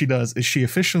first thing she does is she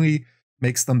officially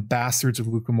makes them bastards of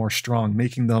Lucamore Strong,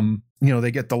 making them,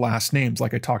 they get the last names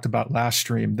like I talked about last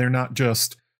stream. They're not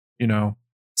just,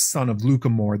 son of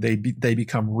Lucamore. They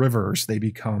become rivers, they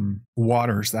become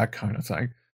waters, that kind of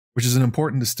thing. which is an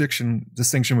important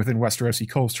distinction within Westerosi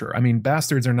culture. I mean,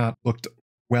 bastards are not looked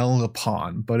well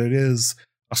upon, but it is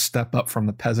a step up from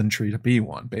the peasantry to be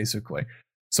one, basically.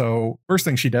 So first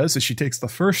thing she does is she takes the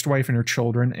first wife and her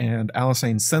children, and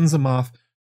Alysanne sends them off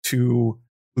to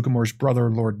Lucamor's brother,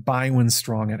 Lord Bywin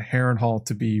Strong, at Harrenhal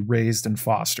to be raised and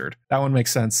fostered. That one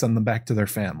makes sense, send them back to their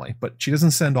family. But she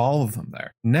doesn't send all of them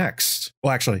there. Next,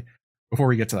 well, actually, before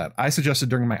we get to that, I suggested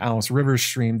during my Alice Rivers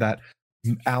stream that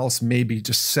Alice may be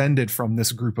descended from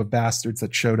this group of bastards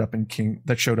that showed up in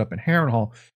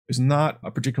Harrenhal. There's not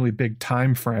a particularly big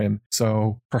time frame,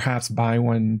 so perhaps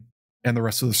Bywin and the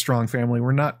rest of the Strong family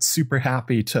were not super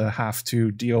happy to have to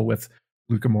deal with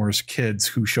Lucamor's kids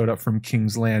who showed up from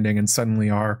King's Landing and suddenly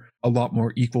are a lot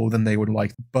more equal than they would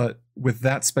like. But with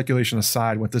that speculation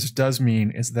aside, what this does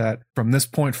mean is that from this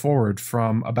point forward,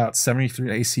 from about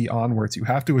 73 AC onwards, you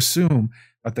have to assume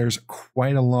that there's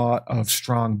quite a lot of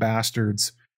strong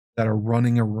bastards that are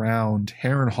running around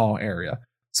Harrenhal area.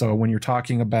 So when you're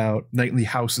talking about knightly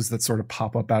houses that sort of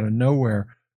pop up out of nowhere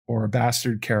or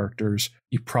bastard characters,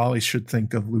 you probably should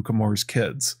think of Lucamor's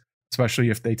kids, especially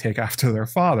if they take after their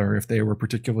father, if they were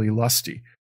particularly lusty.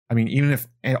 I mean, even if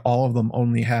all of them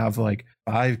only have like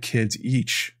 5 kids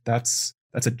each, that's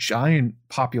a giant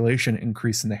population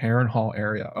increase in the Harrenhal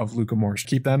area of Lucamor.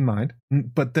 Keep that in mind.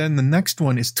 But then the next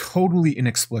one is totally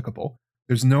inexplicable.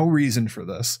 There's no reason for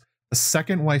this. The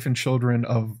second wife and children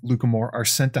of Lucamor are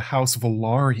sent to House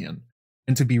Velaryon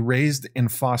and to be raised and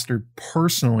fostered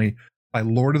personally by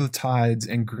Lord of the Tides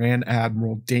and Grand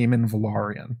Admiral Daemon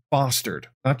Velaryon. Fostered,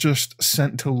 not just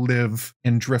sent to live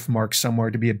in Driftmark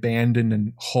somewhere to be abandoned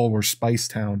in Hull or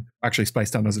Spicetown. Actually,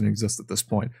 Spicetown doesn't exist at this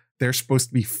point. They're supposed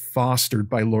to be fostered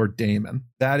by Lord Daemon.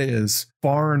 That is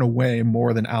far and away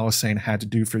more than Alysanne had to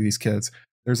do for these kids.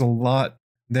 There's a lot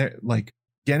there, like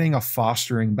getting a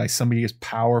fostering by somebody as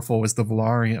powerful as the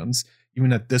Velaryons,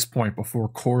 even at this point before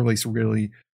Corlys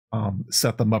really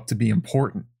set them up to be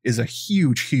important, is a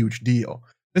huge, huge deal.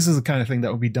 This is the kind of thing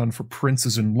that would be done for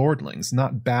princes and lordlings,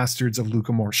 not bastards of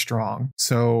Lucamor Strong.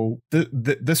 So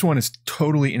this one is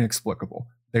totally inexplicable.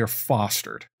 They are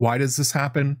fostered. Why does this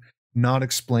happen? Not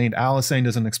explained. Alysanne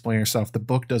doesn't explain herself. The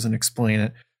book doesn't explain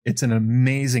it. It's an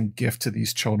amazing gift to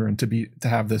these children to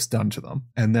have this done to them.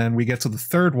 And then we get to the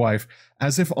third wife,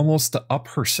 as if almost to up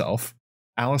herself.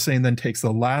 Alysanne then takes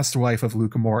the last wife of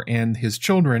Lucamor and his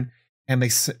children, and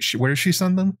where does she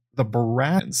send them? The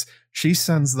Baratheons. She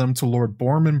sends them to Lord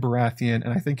Borman Baratheon, and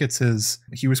I think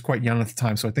he was quite young at the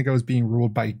time, so I think I was being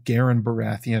ruled by Garen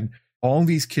Baratheon. All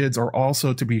these kids are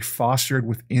also to be fostered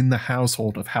within the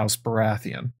household of House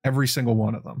Baratheon, every single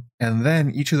one of them. And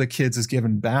then each of the kids is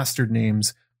given bastard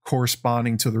names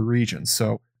corresponding to the region.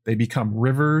 So they become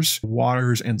Rivers,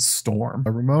 Waters, and Storm.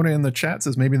 Ramona in the chat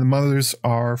says maybe the mothers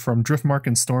are from Driftmark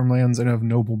and Stormlands and of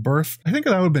noble birth. I think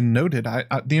that would have been noted.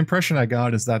 The impression I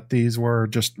got is that these were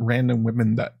just random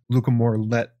women that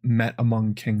Lucamor met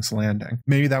among King's Landing.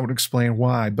 Maybe that would explain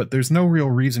why, but there's no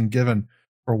real reason given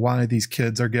for why these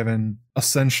kids are given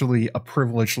essentially a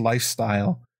privileged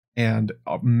lifestyle and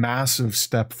a massive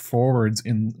step forwards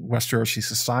in Westerosi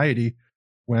society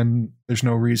when there's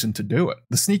no reason to do it.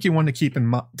 The sneaky one to keep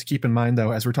in mind,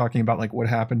 though, as we're talking about like what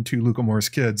happened to Lucamor's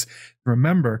kids,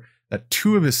 remember that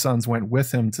 2 of his sons went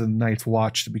with him to the Night's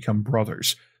Watch to become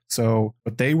brothers. So,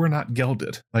 but they were not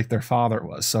gelded like their father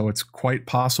was. So it's quite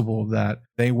possible that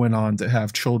they went on to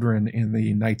have children in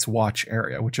the Night's Watch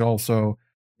area, which also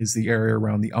is the area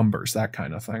around the Umbers, that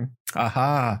kind of thing.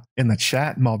 Aha, in the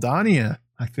chat, Maldania,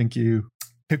 I think you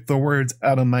picked the words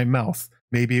out of my mouth.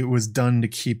 Maybe it was done to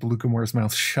keep Lucamor's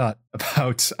mouth shut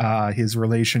about his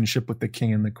relationship with the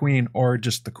king and the queen, or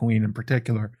just the queen in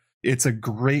particular. It's a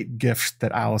great gift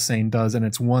that Alysanne does, and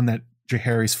it's one that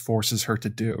Jaehaerys forces her to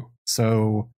do.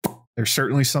 So there's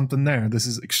certainly something there. This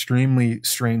is extremely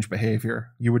strange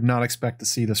behavior. You would not expect to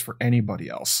see this for anybody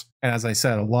else. And as I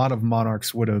said, a lot of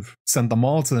monarchs would have sent them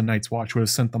all to the Night's Watch, would have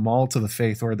sent them all to the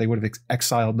Faith, or they would have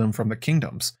exiled them from the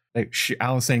kingdoms.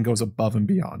 Alysanne goes above and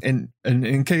beyond. And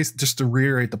in case, just to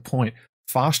reiterate the point,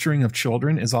 fostering of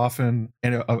children is often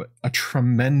a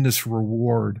tremendous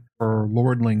reward for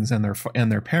lordlings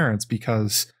and their parents,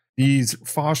 because these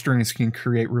fosterings can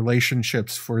create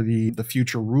relationships for the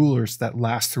future rulers that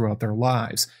last throughout their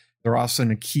lives. They're also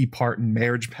a key part in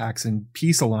marriage pacts and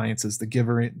peace alliances,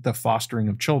 the fostering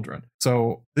of children.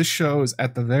 So this shows,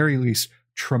 at the very least,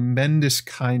 tremendous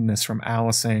kindness from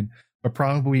Alysanne, but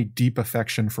probably deep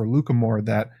affection for Lucamor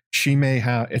that she may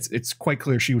have. It's quite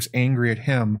clear she was angry at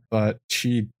him, but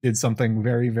she did something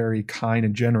very, very kind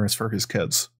and generous for his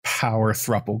kids. Power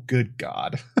thruple, good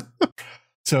God.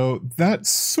 So that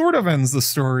sort of ends the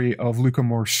story of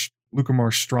Lucamor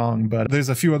Lucamore Strong, but there's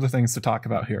a few other things to talk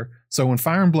about here. So when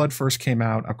Fire and Blood first came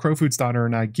out, Crowfoot's daughter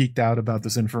and I geeked out about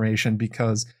this information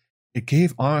because it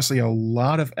gave, honestly, a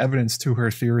lot of evidence to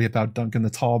her theory about Duncan the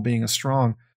Tall being a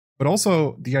Strong, but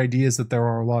also the idea is that there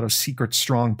are a lot of secret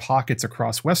Strong pockets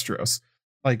across Westeros.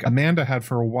 Like, Amanda had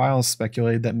for a while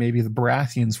speculated that maybe the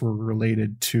Baratheons were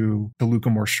related to the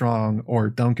Lucamore Strong or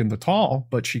Duncan the Tall,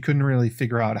 but she couldn't really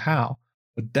figure out how.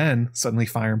 But then suddenly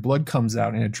Fire and Blood comes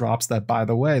out and it drops that, by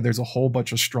the way, there's a whole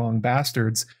bunch of strong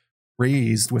bastards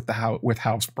raised with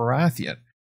House Baratheon.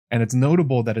 And it's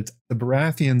notable that the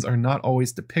Baratheons are not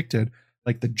always depicted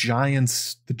like the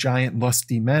giant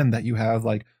lusty men that you have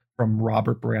like from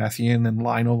Robert Baratheon and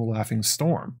Lionel the Laughing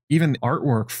Storm. Even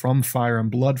artwork from Fire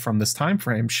and Blood from this time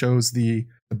frame shows the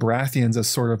Baratheons as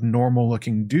sort of normal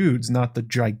looking dudes, not the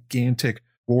gigantic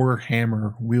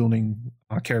warhammer wielding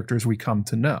characters we come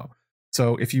to know.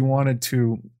 So if you wanted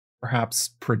to perhaps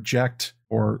project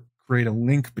or create a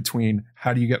link between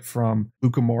how do you get from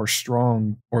Lucamore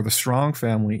Strong or the Strong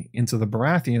family into the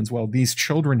Baratheons, well, these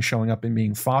children showing up and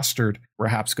being fostered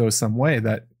perhaps goes some way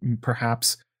that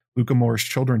perhaps Lucamore's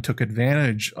children took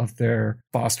advantage of their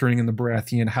fostering in the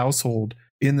Baratheon household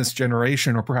in this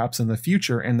generation or perhaps in the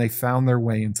future, and they found their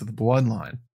way into the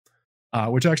bloodline,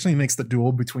 which actually makes the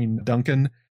duel between Duncan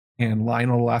and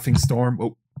Lionel the Laughing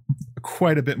Storm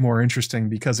quite a bit more interesting,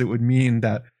 because it would mean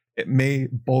that it may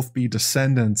both be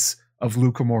descendants of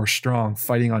Lucamore Strong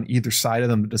fighting on either side of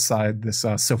them to decide this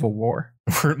civil war.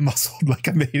 We're muscled like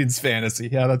a maiden's fantasy.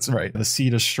 Yeah, that's right. The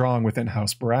seed is strong within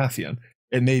House Baratheon.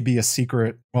 It may be a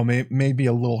secret, well, may be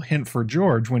a little hint for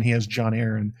George when he has Jon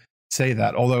Arryn say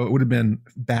that, although it would have been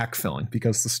backfilling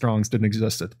because the Strongs didn't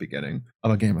exist at the beginning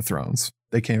of A Game of Thrones.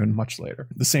 They came in much later.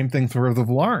 The same thing for the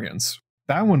Velaryons.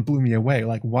 That one blew me away.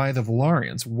 Like, why the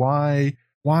Velaryons? Why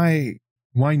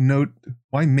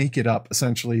make it up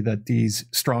essentially that these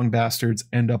strong bastards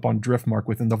end up on Driftmark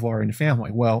within the Velaryon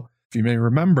family? Well, if you may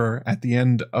remember, at the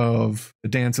end of the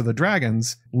Dance of the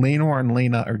Dragons, Laenor and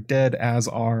Laena are dead, as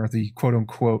are the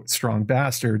quote-unquote strong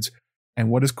bastards. And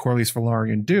what does Corlys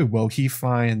Velaryon do? Well, he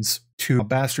finds two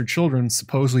bastard children,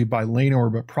 supposedly by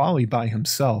Laenor, but probably by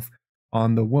himself,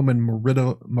 on the woman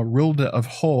Marilda of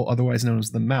Hull, otherwise known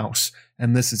as the Mouse.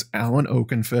 And this is Alan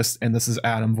Oakenfist, and this is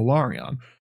Adam Velaryon.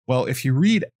 Well, if you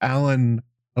read Alan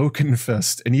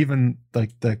Oakenfist, and even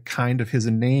like the kind of his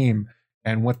name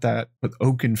and what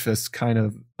Oakenfist kind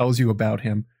of tells you about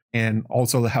him, and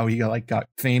also how he got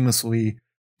famously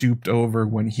duped over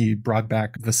when he brought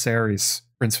back Prince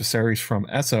Viserys from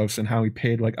Essos, and how he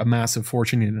paid like a massive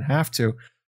fortune he didn't have to.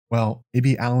 Well,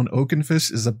 maybe Alan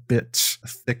Oakenfist is a bit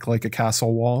thick like a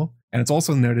castle wall. And it's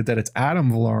also noted that it's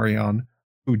Adam Velaryon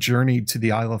who journeyed to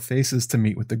the Isle of Faces to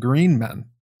meet with the Green Men.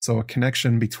 So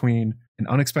an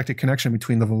unexpected connection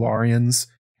between the Velaryons,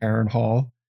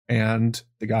 Harrenhal, and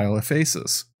the Isle of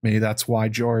Faces. Maybe that's why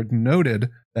Jordan noted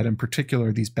that in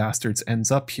particular these bastards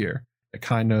ends up here. It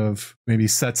kind of maybe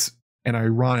sets an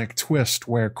ironic twist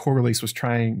where Corlys was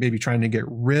trying to get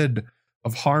rid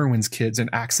of Harwin's kids and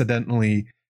accidentally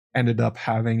ended up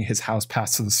having his house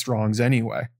pass to the Strongs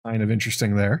anyway. Kind of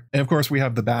interesting there. And of course, we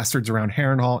have the bastards around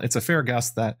Harrenhal. It's a fair guess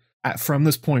that from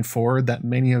this point forward, that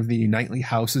many of the knightly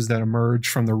houses that emerge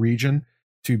from the region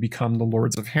to become the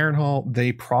Lords of Harrenhal,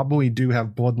 they probably do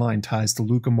have bloodline ties to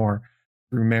Lucamore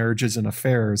through marriages and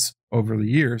affairs over the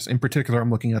years. In particular,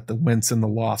 I'm looking at the Wents and the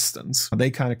Lostons.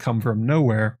 They kind of come from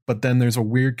nowhere, but then there's a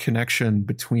weird connection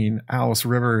between Alice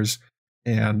Rivers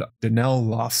and Danelle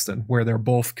Loston, where they're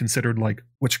both considered like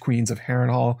witch queens of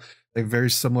Harrenhal. They have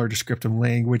very similar descriptive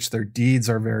language. Their deeds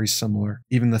are very similar,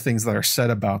 even the things that are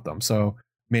said about them. So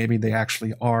maybe they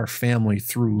actually are family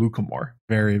through Lucamore.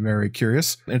 Very, very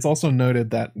curious. And it's also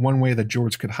noted that one way that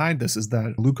George could hide this is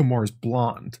that Lucamore is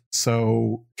blonde.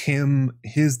 So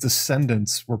his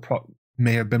descendants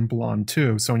may have been blonde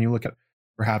too. So when you look at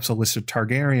perhaps Alyssa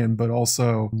Targaryen, but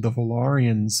also the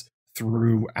Velaryons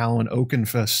through Alan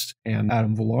Oakenfist and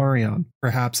Adam Velaryon,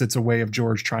 perhaps it's a way of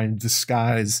George trying to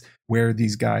disguise where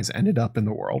these guys ended up in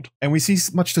the world. And we see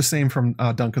much the same from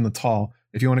Duncan the Tall.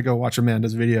 If you want to go watch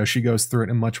Amanda's video, she goes through it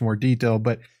in much more detail,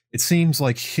 but it seems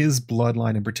like his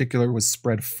bloodline in particular was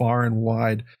spread far and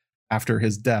wide after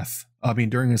his death.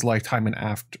 During his lifetime and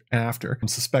after.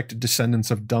 Suspected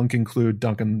descendants of Dunk include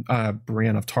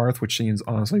Brienne of Tarth, which seems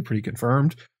honestly pretty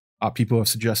confirmed. People have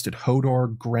suggested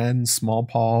Hodor, Gren,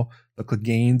 Smallpaw, the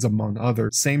Cleganes, among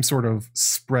others. Same sort of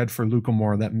spread for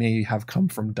Lucamore that may have come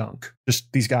from Dunk.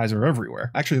 Just these guys are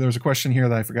everywhere. Actually, there was a question here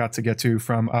that I forgot to get to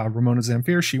from Ramona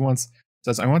Zamfir. She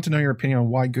says, I want to know your opinion on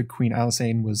why good Queen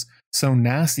Alysanne was so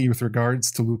nasty with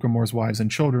regards to Lucamore's wives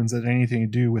and children that had anything to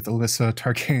do with Alyssa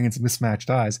Targaryen's mismatched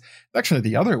eyes. It's actually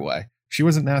the other way. she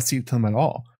wasn't nasty to them at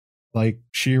all. Like,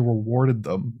 she rewarded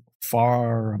them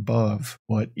far above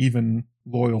what even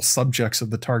loyal subjects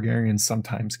of the Targaryens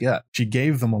sometimes get. She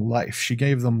gave them a life. She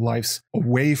gave them lives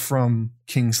away from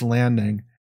King's Landing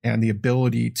and the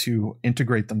ability to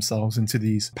integrate themselves into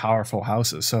these powerful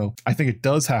houses. So I think it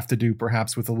does have to do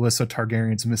perhaps with Alyssa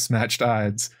Targaryen's mismatched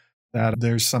odds, that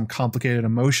there's some complicated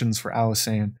emotions for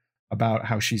Alysanne about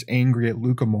how she's angry at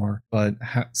Lucamore, but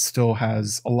still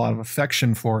has a lot of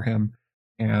affection for him,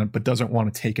 but doesn't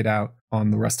want to take it out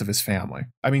on the rest of his family.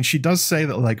 I mean, she does say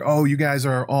that, like, oh, you guys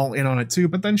are all in on it too,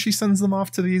 but then she sends them off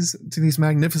to these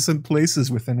magnificent places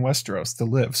within Westeros to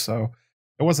live. So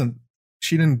it wasn't,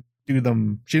 she didn't do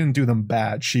them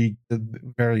bad. She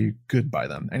did very good by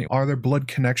them. Anyway, are there blood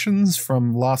connections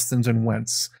from Lothstons and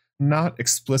Wents? Not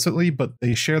explicitly, but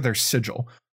they share their sigil,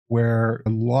 where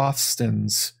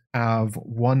Lothstons have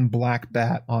one black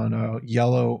bat on a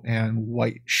yellow and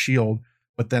white shield,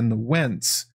 but then the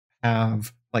Wents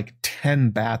have like 10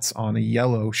 bats on a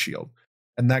yellow shield.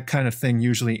 And that kind of thing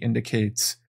usually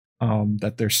indicates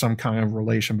that there's some kind of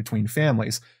relation between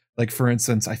families. Like, for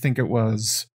instance, I think it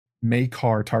was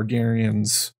Maekar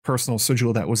Targaryen's personal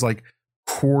sigil that was like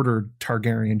quartered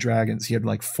Targaryen dragons. He had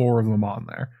like 4 of them on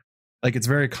there. Like, it's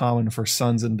very common for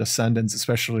sons and descendants,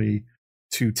 especially,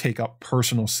 to take up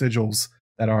personal sigils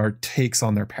that are takes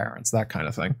on their parents, that kind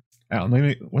of thing. I don't know,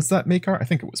 maybe, was that Maekar? I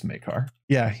think it was Maekar.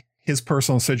 Yeah, his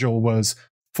personal sigil was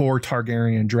 4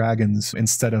 Targaryen dragons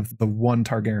instead of the 1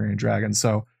 Targaryen dragon.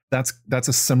 So that's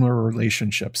a similar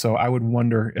relationship. So I would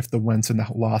wonder if the Wents and the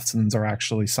Lothstons are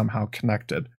actually somehow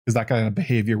connected, because that kind of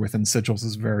behavior within sigils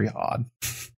is very odd.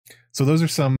 So those are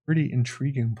some pretty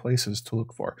intriguing places to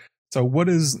look for. So what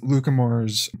is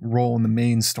Lucamore's role in the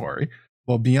main story?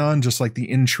 Well, beyond just like the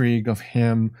intrigue of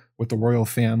him with the royal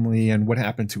family and what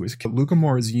happened to his kid,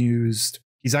 Lucamore is used.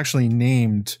 He's actually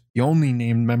named the only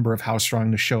named member of House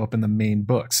Strong to show up in the main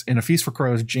books. In A Feast for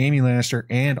Crows, Jaime Lannister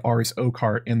and Aerys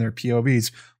Oakheart in their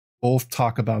POVs both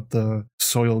talk about the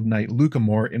soiled knight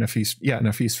Lucamore in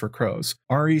A Feast for Crows.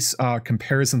 Aerys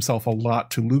compares himself a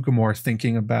lot to Lucamore,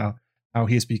 thinking about how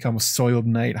he has become a soiled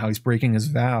knight, how he's breaking his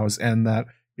vows, and that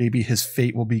maybe his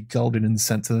fate will be gelded and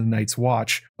sent to the Night's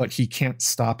Watch, but he can't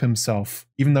stop himself.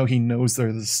 Even though he knows there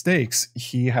are the stakes,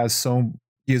 he has so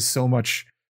much,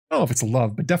 I don't know if it's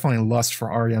love, but definitely lust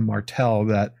for Arya Martell,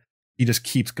 that he just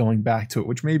keeps going back to it,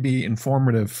 which may be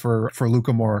informative for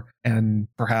Lucamore and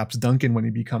perhaps Duncan when he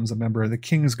becomes a member of the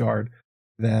Kingsguard,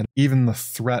 that even the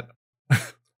threat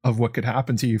of what could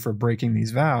happen to you for breaking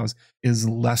these vows is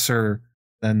lesser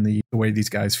than the way these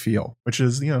guys feel, which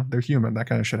is, they're human. That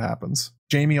kind of shit happens.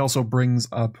 Jaime also brings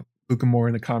up Lucamore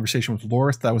in the conversation with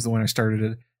Lorth. That was the one I started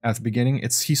it at the beginning.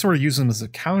 He sort of uses him as a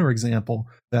counterexample,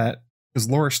 that because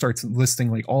Lorth starts listing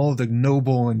like all of the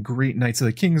noble and great knights of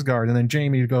the Kingsguard, and then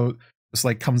Jaime just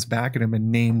like comes back at him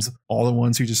and names all the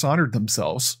ones who dishonored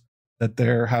themselves. That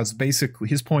there has basically,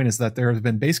 his point is that there have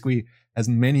been basically as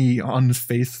many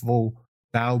unfaithful,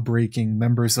 vow-breaking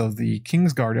members of the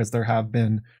Kingsguard as there have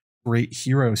been great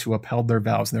heroes who upheld their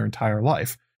vows in their entire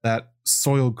life. That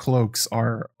soiled cloaks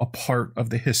are a part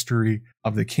of the history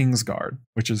of the Kingsguard,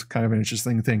 which is kind of an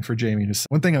interesting thing for Jaime to say.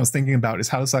 One thing I was thinking about is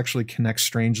how this actually connects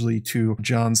strangely to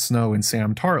Jon Snow and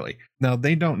Sam Tarly. Now,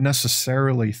 they don't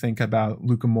necessarily think about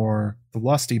Lucamore the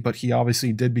Lusty, but he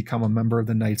obviously did become a member of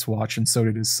the Night's Watch, and so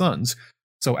did his sons.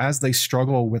 So as they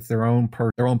struggle with their own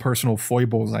personal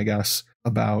foibles, I guess,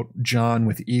 about Jon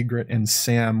with Ygritte and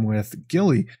Sam with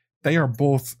Gilly, they are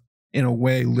both in a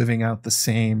way living out the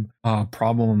same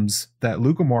problems that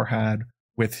Lucamore had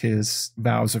with his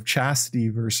vows of chastity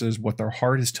versus what their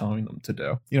heart is telling them to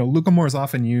do. Lucamore is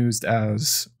often used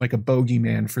as like a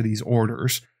bogeyman for these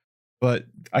orders, but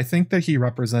I think that he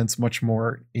represents much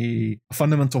more a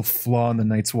fundamental flaw in the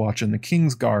Night's Watch and the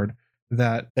Kingsguard,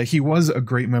 that he was a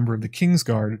great member of the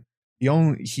Kingsguard.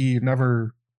 He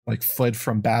never like fled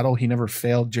from battle. He never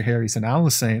failed Jaehaerys and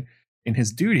Alysanne in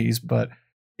his duties, but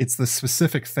it's the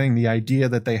specific thing, the idea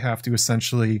that they have to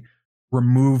essentially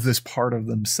remove this part of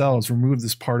themselves, remove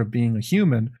this part of being a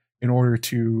human in order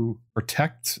to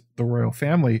protect the royal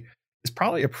family, is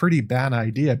probably a pretty bad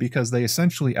idea, because they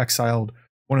essentially exiled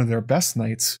one of their best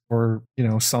knights for,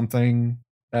 something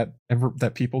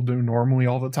that people do normally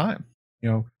all the time.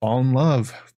 Fall in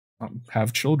love,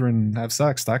 have children, have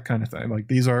sex, that kind of thing. Like,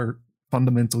 these are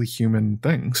fundamentally human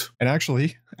things. And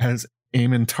actually, as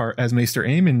Maester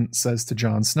Aemon says to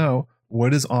Jon Snow,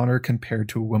 what is honor compared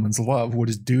to a woman's love? What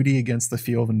is duty against the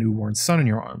feel of a newborn son in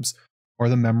your arms, or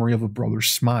the memory of a brother's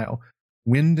smile?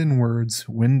 Wind and words,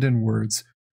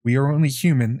 we are only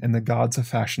human, and the gods have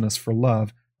fashioned us for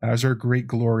love, That is our great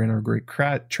glory and our great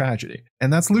tragedy.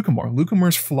 And that's Lucamore.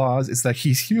 Lucamore's flaws is that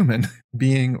he's human,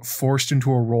 being forced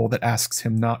into a role that asks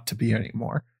him not to be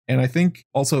anymore. And I think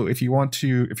also if you're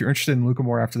interested in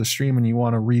Lucamore after the stream and you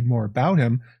want to read more about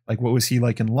him, like what was he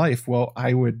like in life? Well,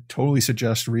 I would totally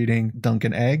suggest reading Dunk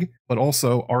and Egg, but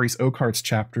also Aris Oakhart's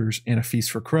chapters in A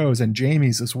Feast for Crows and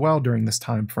Jaime's as well during this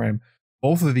time frame.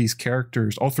 Both of these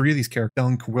characters, all three of these characters,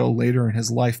 Dunk will later in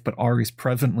his life, but Aris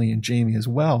presently and Jaime as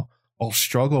well, all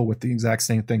struggle with the exact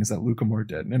same things that Lucamore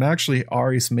did. And actually,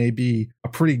 Aris may be a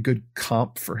pretty good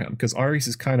comp for him because Aris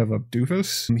is kind of a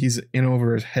doofus. He's in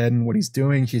over his head in what he's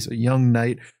doing. He's a young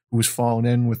knight who's fallen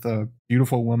in with a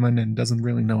beautiful woman and doesn't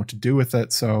really know what to do with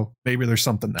it. So maybe there's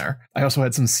something there. I also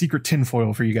had some secret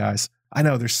tinfoil for you guys. I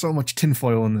know there's so much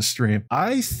tinfoil in this stream.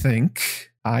 I think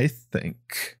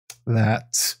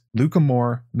that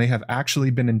Lucamore may have actually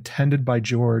been intended by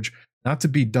George not to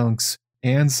be Dunk's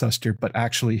ancestor, but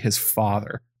actually his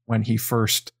father when he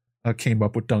first came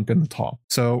up with Duncan the Tall.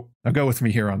 So now go with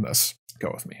me here on this.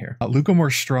 Go with me here.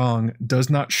 Lucamore Strong does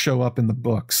not show up in the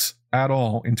books at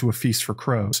all into A Feast for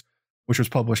Crows, which was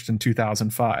published in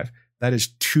 2005. That is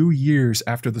 2 years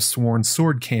after The Sworn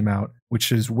Sword came out,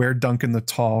 which is where Duncan the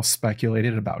Tall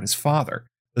speculated about his father.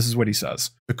 This is what he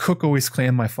says. The cook always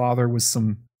claimed my father was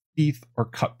some thief or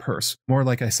cut purse. More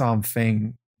like I saw him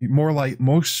fang. More like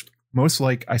most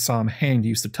like I saw him hanged, he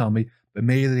used to tell me, but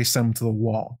maybe they sent him to the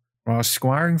wall. When I was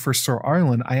squiring for Sir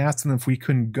Arlen, I asked him if we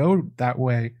couldn't go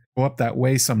up that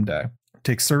way someday,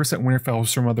 take service at Winterfell with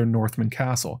some other Northman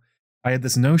castle. I had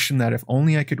this notion that if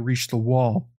only I could reach the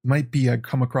wall, might be I'd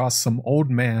come across some old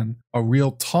man, a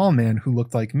real tall man who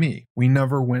looked like me. We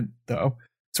never went, though.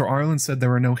 Sir Arlen said there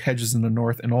were no hedges in the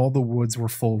north and all the woods were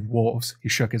full of wolves. He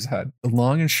shook his head. The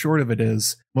long and short of it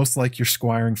is, most like you're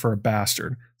squiring for a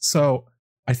bastard. So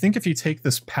I think if you take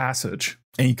this passage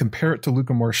and you compare it to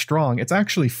Lucamore Strong, it's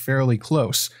actually fairly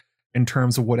close in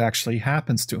terms of what actually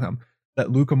happens to him. That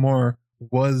Lucamore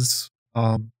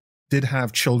did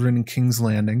have children in King's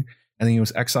Landing, and then he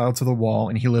was exiled to the wall,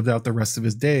 and he lived out the rest of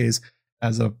his days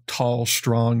as a tall,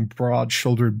 strong,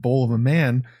 broad-shouldered bull of a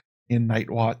man in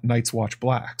Night's Watch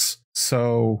Blacks.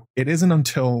 So it isn't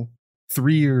until 2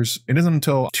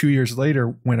 years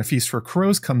later, when A Feast for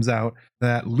Crows comes out,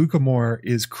 that Lucamore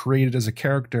is created as a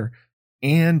character,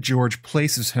 and George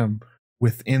places him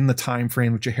within the time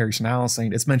frame of Jaehaerys and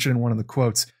Alysanne. It's mentioned in one of the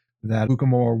quotes that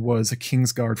Lucamore was a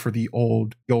Kingsguard for the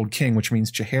old king, which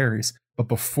means Jaehaerys. But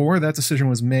before that decision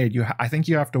was made, I think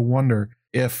you have to wonder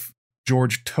if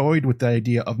George toyed with the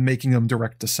idea of making them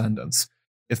direct descendants,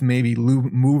 if maybe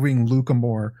moving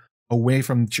Lucamore away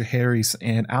from Jaehaerys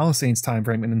and Alysanne's time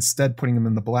frame and instead putting them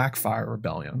in the Blackfire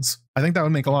rebellions. I think that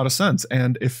would make a lot of sense.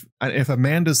 And if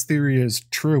Amanda's theory is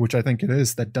true, which I think it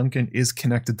is, that Duncan is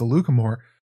connected to Lucamore,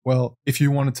 well, if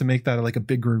you wanted to make that like a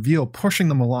big reveal, pushing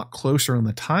them a lot closer in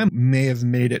the time may have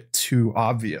made it too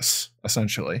obvious,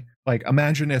 essentially. Like,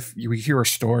 imagine if you hear a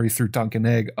story through Dunk and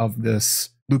Egg of this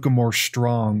Lucamore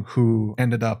Strong who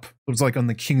ended up, it was like on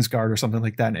the Kingsguard or something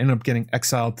like that, and ended up getting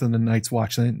exiled to the Night's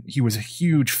Watch. And he was a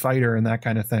huge fighter and that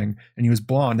kind of thing. And he was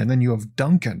blonde. And then you have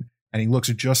Duncan, and he looks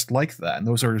just like that. And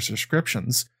those are his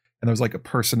descriptions. And there was like a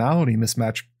personality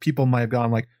mismatch. People might have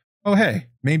gone like, oh, hey,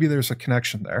 maybe there's a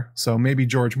connection there. So maybe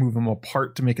George moved them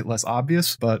apart to make it less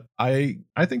obvious. But I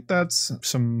think that's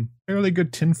some fairly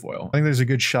good tinfoil. I think there's a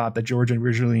good shot that George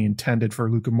originally intended for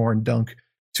Lucamore and Dunk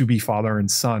to be father and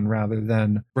son rather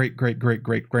than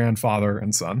great-great-great-great-grandfather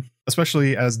and son.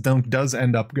 Especially as Dunk does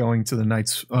end up going to the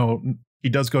Night's... he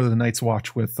does go to the Night's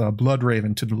Watch with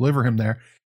Bloodraven to deliver him there.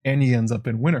 And he ends up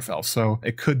in Winterfell. So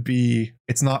it could be,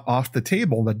 it's not off the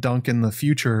table that Dunk in the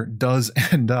future does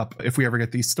end up, if we ever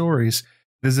get these stories,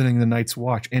 visiting the Night's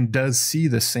Watch and does see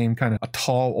the same kind of a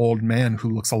tall old man who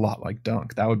looks a lot like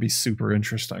Dunk. That would be super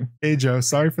interesting. Hey Joe,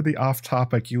 sorry for the off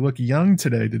topic. You look young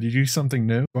today. Did you do something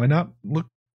new? Do I not look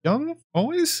young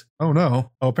always? Oh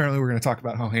no. Oh, apparently we're going to talk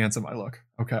about how handsome I look.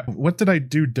 Okay. What did I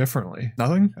do differently?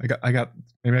 Nothing?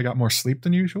 Maybe I got more sleep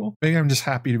than usual. Maybe I'm just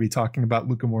happy to be talking about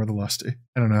Lucamore the Lusty.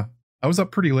 I don't know. I was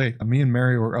up pretty late. Me and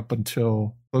Mary were up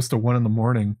until close to 1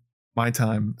 a.m, my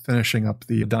time, finishing up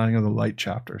the Dying of the Light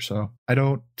chapter. So I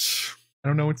don't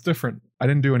know what's different. I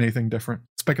didn't do anything different.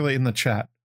 Speculate in the chat.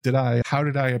 How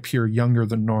did I appear younger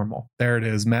than normal? There it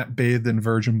is. Matt bathed in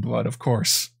virgin blood. Of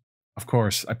course.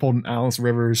 I pulled an Alice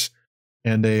Rivers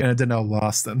and a Danelle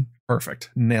Lawson.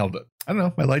 Perfect. Nailed it. I don't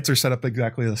know. My lights are set up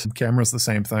exactly the same. Camera's the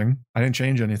same thing. I didn't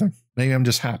change anything. Maybe I'm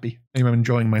just happy. Maybe I'm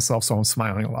enjoying myself, so I'm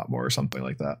smiling a lot more or something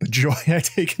like that. The joy I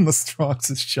take in the Strongs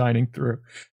is shining through.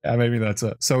 Yeah, maybe that's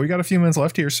it. So we got a few minutes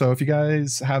left here. So if you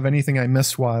guys have anything I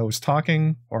missed while I was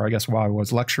talking, or I guess while I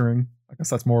was lecturing, I guess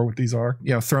that's more what these are.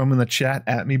 Throw them in the chat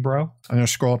at me, bro. I'm going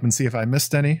to scroll up and see if I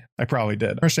missed any. I probably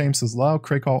did. Our James says, Lau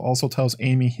Crakehall also tells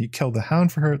Amy he killed the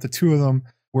Hound for her. The two of them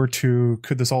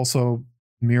could this also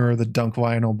mirror the Dunk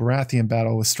Lionel Baratheon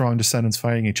battle with strong descendants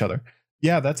fighting each other?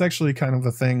 Yeah, that's actually kind of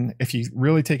the thing. If you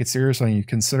really take it seriously and you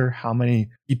consider how many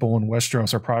people in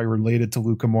Westeros are probably related to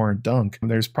Lucamore and Dunk,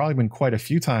 there's probably been quite a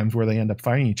few times where they end up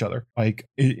fighting each other. Like,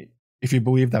 if you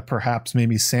believe that perhaps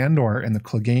maybe Sandor and the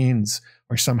Cleganes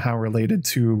are somehow related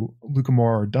to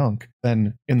Lucamore or Dunk,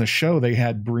 then in the show they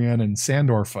had Brienne and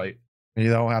Sandor fight. Maybe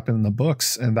that'll happen in the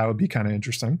books, and that would be kind of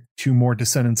interesting. Two more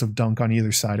descendants of Dunk on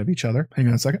either side of each other. Hang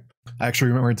on a second. I actually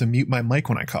remembered to mute my mic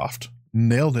when I coughed.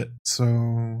 Nailed it.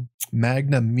 So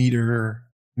Magna Mater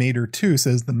 2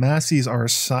 says the Masseys are a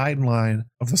sideline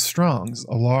of the Strongs.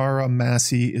 Alara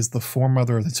Massey is the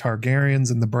foremother of the Targaryens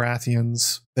and the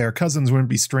Baratheons. Their cousins wouldn't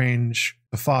be strange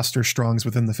to foster Strongs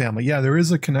within the family. Yeah, there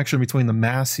is a connection between the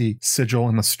Massey sigil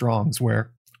and the Strongs,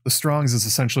 where the Strongs is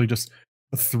essentially just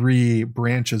the three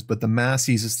branches, but the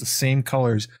Masseys is the same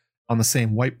colors on the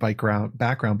same white background,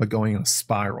 but going in a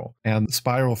spiral. And the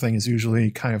spiral thing is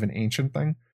usually kind of an ancient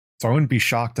thing. So I wouldn't be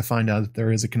shocked to find out that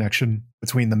there is a connection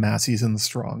between the Masseys and the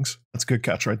Strongs. That's a good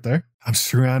catch right there. I'm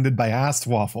surrounded by ass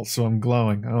waffles, so I'm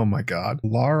glowing. Oh my God.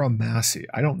 Lara Massey.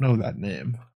 I don't know that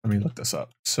name. Let me look this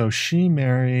up. So she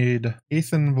married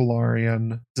Ethan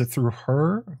Velaryon. Is it through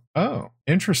her? Oh,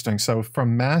 interesting. So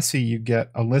from Massey, you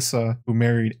get Alyssa, who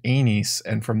married Aenys,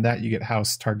 and from that you get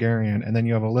House Targaryen, and then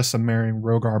you have Alyssa marrying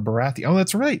Rhaegar Baratheon. Oh,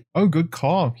 that's right. Oh, good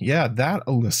call. Yeah, that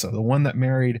Alyssa, the one that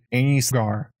married Aenys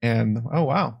Rhaegar. And oh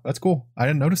wow, that's cool. I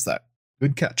didn't notice that.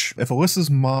 Good catch. If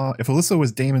Alyssa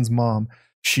was Daemon's mom,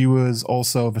 she was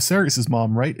also Viserys'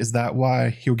 mom, right? Is that why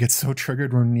he would get so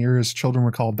triggered when Rhaenyra's children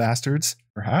were called bastards?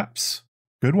 Perhaps.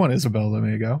 Good one, Isabel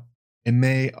Domingo.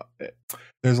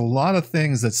 There's a lot of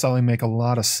things that suddenly make a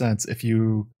lot of sense if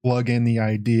you plug in the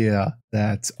idea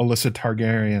that Alyssa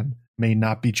Targaryen may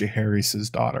not be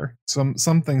Jaehaerys' daughter.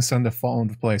 Some things tend to fall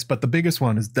into place, but the biggest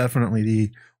one is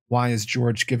definitely why is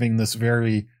George giving this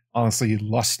very honestly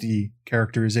lusty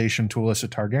characterization to Alyssa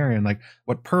Targaryen? Like,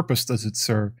 what purpose does it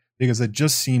serve? Because it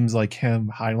just seems like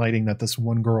him highlighting that this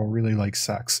one girl really likes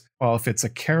sex. Well, if it's a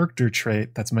character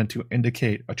trait that's meant to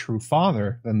indicate a true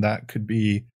father, then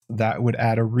that would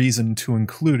add a reason to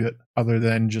include it, other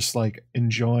than just like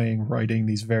enjoying writing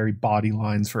these very body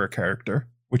lines for a character,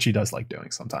 which he does like doing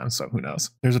sometimes, so who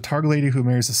knows. There's a Targ lady who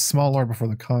marries a small lord before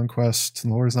the conquest,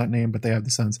 and the lord is not named, but they have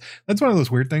descendants. That's one of those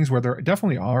weird things where there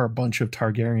definitely are a bunch of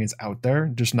Targaryens out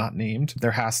there, just not named. There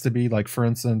has to be, like, for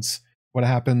instance, what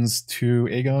happens to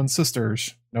Aegon's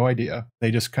sisters? No idea.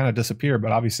 They just kind of disappear,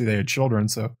 but obviously they had children,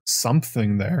 so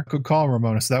something there. Good call,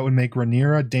 Ramona. So that would make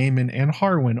Rhaenyra, Daemon, and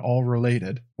Harwin all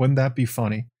related. Wouldn't that be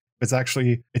funny? It's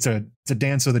a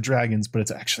dance of the dragons, but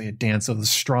it's actually a dance of the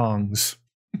Strongs.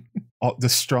 The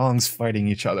Strongs fighting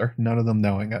each other, none of them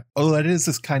knowing it. Although that is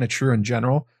kind of true in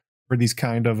general for these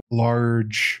kind of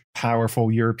large, powerful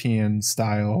European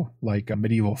style, like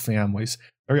medieval families.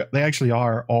 They actually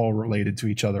are all related to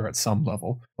each other at some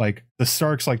level. Like, the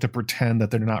Starks like to pretend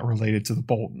that they're not related to the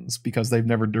Boltons because they've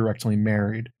never directly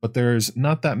married. But there's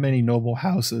not that many noble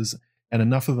houses, and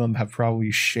enough of them have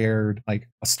probably shared like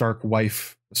a Stark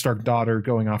wife, a Stark daughter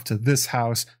going off to this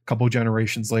house. A couple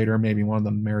generations later, maybe one of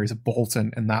them marries a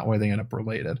Bolton, and that way they end up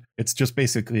related. It's just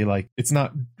basically like, it's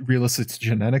not realistic to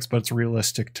genetics, but it's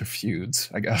realistic to feuds,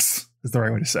 I guess is the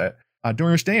right way to say it.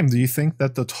 Dorish Dame, do you think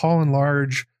that the tall and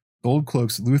large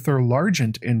Goldcloaks Luther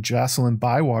Largent and Jocelyn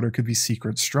Bywater could be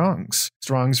secret Strongs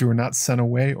who were not sent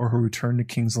away or who returned to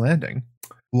King's Landing?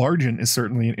 Largent is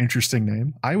certainly an interesting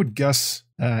name. I would guess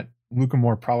that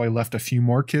Lucamore probably left a few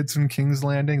more kids in King's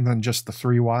Landing than just the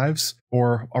 3 wives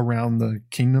or around the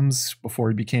kingdoms before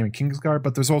he became a Kingsguard,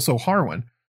 but there's also Harwin.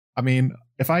 I mean,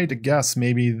 if I had to guess,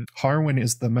 maybe Harwin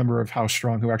is the member of House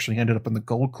Strong who actually ended up in the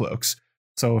Goldcloaks.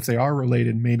 So if they are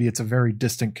related, maybe it's a very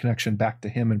distant connection back to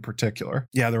him in particular.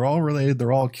 Yeah, they're all related.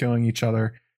 They're all killing each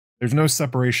other. There's no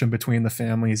separation between the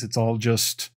families. It's all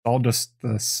just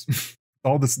this,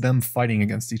 all this them fighting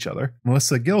against each other.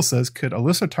 Melissa Gill says, could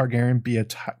Alyssa Targaryen be a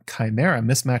chimera?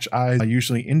 Mismatched eyes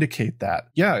usually indicate that.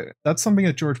 Yeah, that's something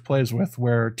that George plays with,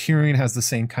 where Tyrion has the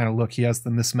same kind of look. He has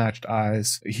the mismatched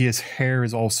eyes. His hair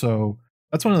is also...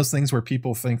 That's one of those things where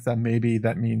people think that maybe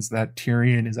that means that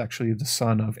Tyrion is actually the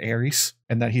son of Aerys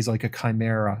and that he's like a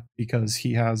chimera because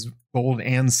he has gold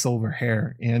and silver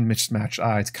hair and mismatched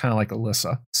eyes, kind of like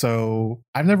Alyssa. So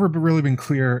I've never really been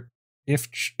clear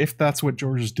if that's what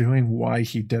George is doing, why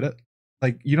he did it.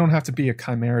 Like, you don't have to be a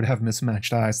chimera to have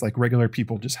mismatched eyes. Like, regular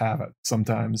people just have it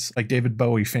sometimes. Like, David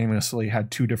Bowie famously had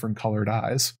 2 different colored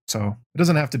eyes. So it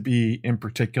doesn't have to be in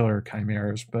particular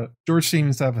chimeras, but George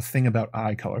seems to have a thing about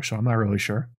eye color, so I'm not really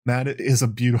sure. That is a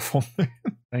beautiful thing.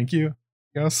 Thank you.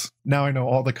 Yes. Now I know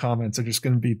all the comments are just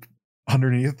going to be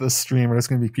underneath this stream, or it's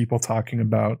going to be people talking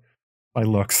about my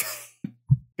looks.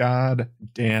 God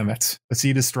damn it. The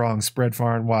seed is strong, spread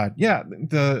far and wide. Yeah,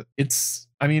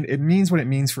 it means what it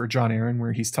means for John Aaron,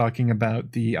 where he's talking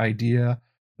about the idea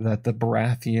that the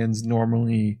Baratheons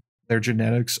normally, their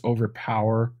genetics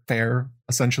overpower fair,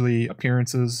 essentially,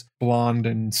 appearances, blonde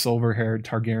and silver-haired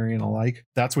Targaryen alike.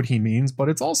 That's what he means, but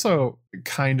it's also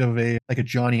kind of a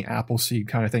Johnny Appleseed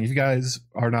kind of thing. If you guys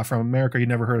are not from America, you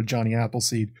never heard of Johnny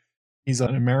Appleseed. He's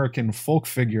an American folk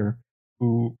figure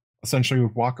who essentially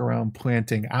would walk around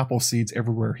planting apple seeds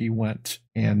everywhere he went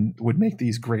and would make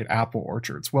these great apple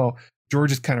orchards. Well,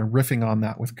 George is kind of riffing on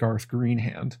that with Garth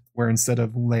Greenhand, where instead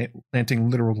of planting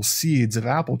literal seeds of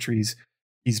apple trees,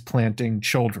 he's planting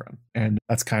children. And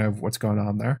that's kind of what's going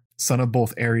on there. Son of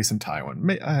both Aerys and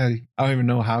Tywin. I don't even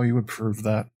know how he would prove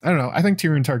that. I don't know. I think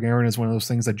Tyrion Targaryen is one of those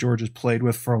things that George has played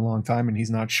with for a long time, and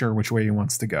he's not sure which way he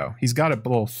wants to go. He's got it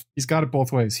both. He's got it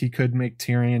both ways. He could make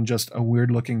Tyrion just a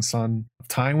weird-looking son of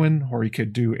Tywin, or he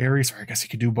could do Aerys, or I guess he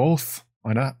could do both.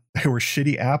 Why not? They were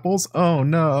shitty apples? Oh,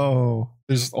 no.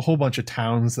 There's a whole bunch of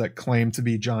towns that claim to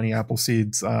be Johnny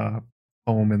Appleseed's home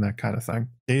and that kind of thing.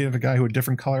 Dated a guy who had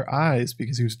different color eyes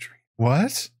because he was...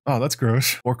 What? Oh, that's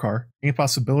gross. Orcar. Any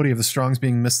possibility of the Strongs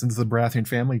being missed into the Baratheon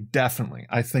family? Definitely.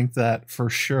 I think that for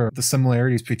sure the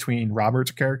similarities between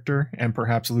Robert's character and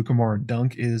perhaps Lucamore and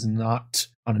Dunk is not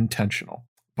unintentional.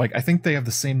 Like, I think they have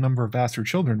the same number of bastard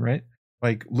children, right?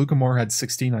 Like, Lucamore had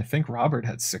 16, I think Robert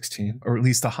had 16, or at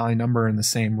least a high number in the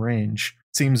same range.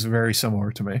 Seems very similar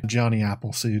to me. Johnny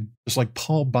Appleseed. Just like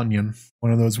Paul Bunyan,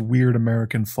 one of those weird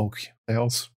American folk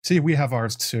tales. See, we have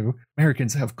ours too.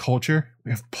 Americans have culture.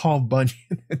 We have Paul Bunyan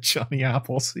and Johnny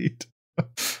Appleseed.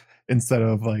 Instead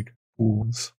of like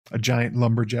fools. A giant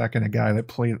lumberjack and a guy that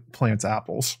plants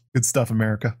apples. Good stuff,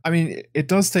 America. I mean, it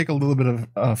does take a little bit of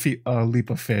a leap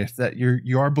of faith that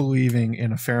you are believing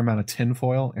in a fair amount of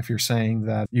tinfoil if you're saying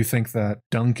that you think that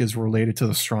Dunk is related to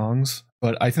the Strongs.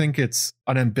 But I think it's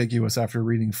unambiguous after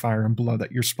reading Fire and Blood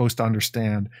that you're supposed to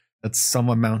understand that some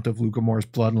amount of Lucamore's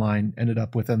bloodline ended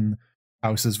up within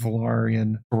houses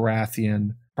Velaryon,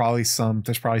 Baratheon,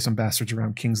 there's probably some bastards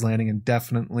around King's Landing, and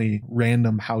definitely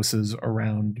random houses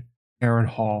around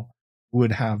Harrenhal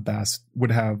would have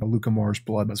Lucamore's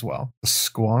blood as well. The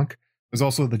Squonk. There's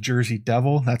also the Jersey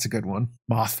Devil. That's a good one.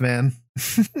 Mothman.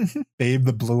 Babe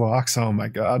the Blue Ox. Oh my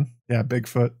god. Yeah,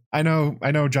 Bigfoot. I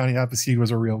know Johnny Appleseed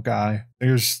was a real guy.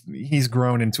 He's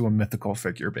grown into a mythical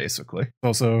figure, basically.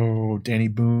 Also, Danny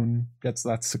Boone gets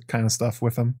that kind of stuff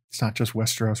with him. It's not just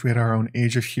Westeros. We had our own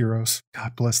Age of Heroes.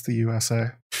 God bless the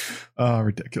USA. Oh,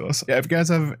 ridiculous. Yeah, if you guys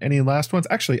have any last ones.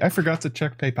 Actually, I forgot to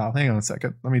check PayPal. Hang on a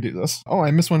second. Let me do this. Oh,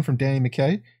 I missed one from Danny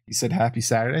McKay. He said, happy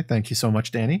Saturday. Thank you so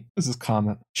much, Danny. This is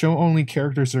comment. Show only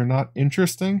characters are not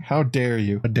interesting. How dare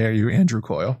you? How dare you, Andrew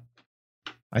Coyle?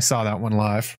 I saw that one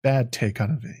live. Bad take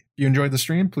on it. If you enjoyed the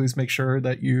stream, please make sure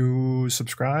that you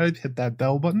subscribe, hit that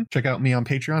bell button. Check out me on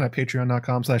Patreon at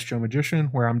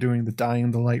patreon.com/JoeMagician, where I'm doing the Dying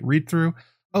in the Light read through.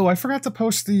 Oh, I forgot to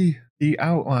post the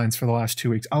outlines for the last 2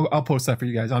 weeks. I'll post that for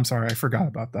you guys. I'm sorry, I forgot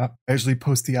about that. I usually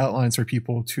post the outlines for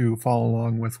people to follow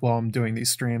along with while I'm doing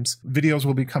these streams. Videos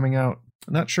will be coming out.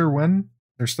 I'm not sure when.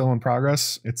 They're still in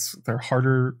progress. They're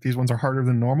harder. These ones are harder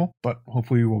than normal, but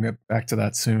hopefully we'll get back to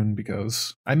that soon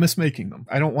because I miss making them.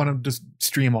 I don't want to just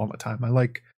stream all the time. I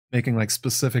like making like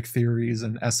specific theories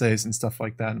and essays and stuff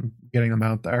like that and getting them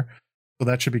out there. So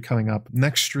that should be coming up.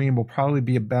 Next stream will probably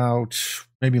be about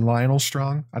maybe Lionel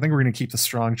Strong. I think we're going to keep the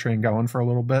Strong train going for a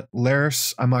little bit.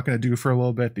 Larys, I'm not going to do for a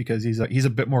little bit because he's a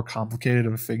bit more complicated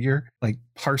of a figure. Like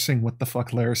parsing what the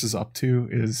fuck Larys is up to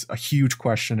is a huge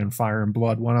question in Fire and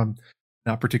Blood. One I'm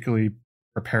not particularly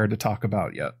prepared to talk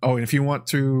about yet. Oh, and if you want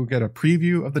to get a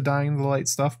preview of the Dying in the Light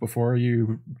stuff before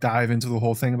you dive into the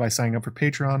whole thing by signing up for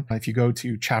Patreon, if you go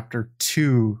to chapter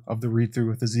 2 of the Read Through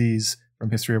with Aziz from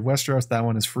History of Westeros, that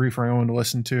one is free for anyone to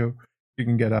listen to. You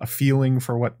can get a feeling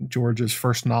for what George's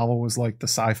first novel was like, the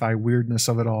sci-fi weirdness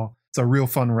of it all. It's a real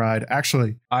fun ride.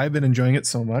 Actually, I've been enjoying it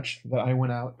so much that I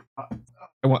went out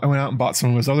and bought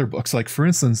some of his other books. Like, for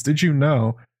instance, did you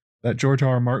know that George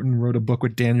R. R. Martin wrote a book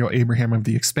with Daniel Abraham of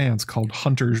The Expanse called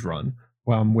Hunter's Run,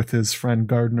 with his friend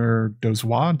Gardner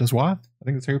Dozois? I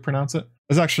think that's how you pronounce it.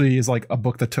 This actually is like a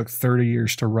book that took 30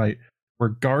 years to write, where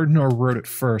Gardner wrote it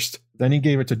first. Then he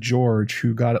gave it to George,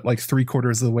 who got it like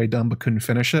 3/4 of the way done but couldn't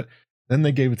finish it. Then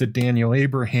they gave it to Daniel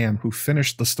Abraham, who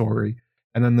finished the story.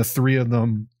 and then the three of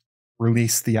them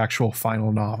released the actual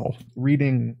final novel.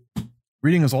 Reading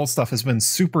his old stuff has been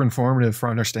super informative for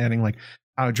understanding like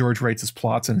how George writes his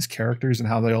plots and his characters and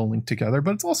how they all link together,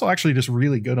 but it's also actually just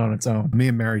really good on its own. Me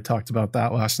and Mary talked about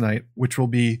that last night, which will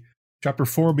be chapter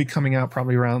 4 will be coming out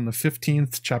probably around the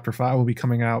 15th. Chapter 5 will be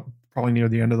coming out probably near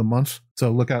the end of the month. So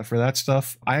look out for that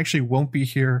stuff. I actually won't be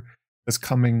here this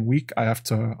coming week. I have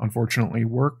to unfortunately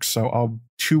work. So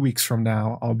 2 weeks from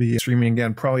now, I'll be streaming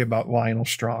again, probably about Lionel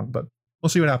Strong, but we'll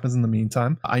see what happens in the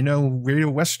meantime. I know Radio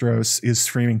Westeros is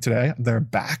streaming today. They're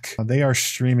back. They are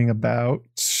streaming about,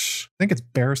 I think it's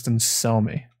Barristan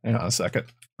Selmy. Hang on a second.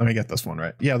 Let me get this one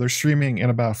right. Yeah, they're streaming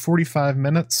in about 45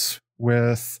 minutes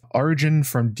with Arjun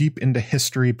from Deep Into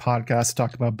History podcast to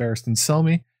talk about Barristan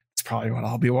Selmy. It's probably what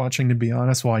I'll be watching, to be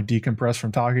honest, while I decompress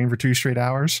from talking for 2 straight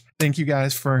hours. Thank you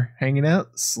guys for hanging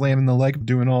out, slamming the like,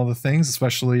 doing all the things,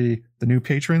 especially the new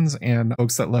patrons and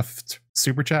folks that left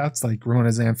super chats like Rona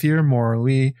Zamfir, Maura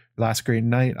Lee, Last Great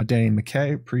Night, Danny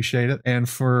McKay. Appreciate it. And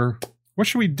for what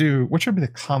should we do? What should the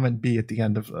comment be at the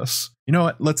end of this? You know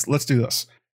what? Let's do this.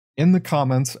 In the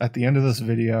comments at the end of this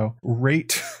video,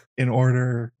 rate in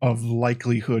order of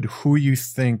likelihood who you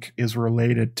think is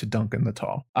related to Duncan the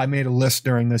Tall. I made a list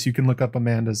during this. You can look up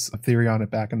Amanda's theory on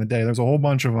it back in the day. There's a whole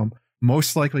bunch of them.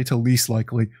 Most likely to least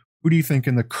likely. Who do you think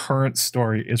in the current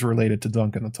story is related to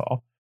Duncan the Tall?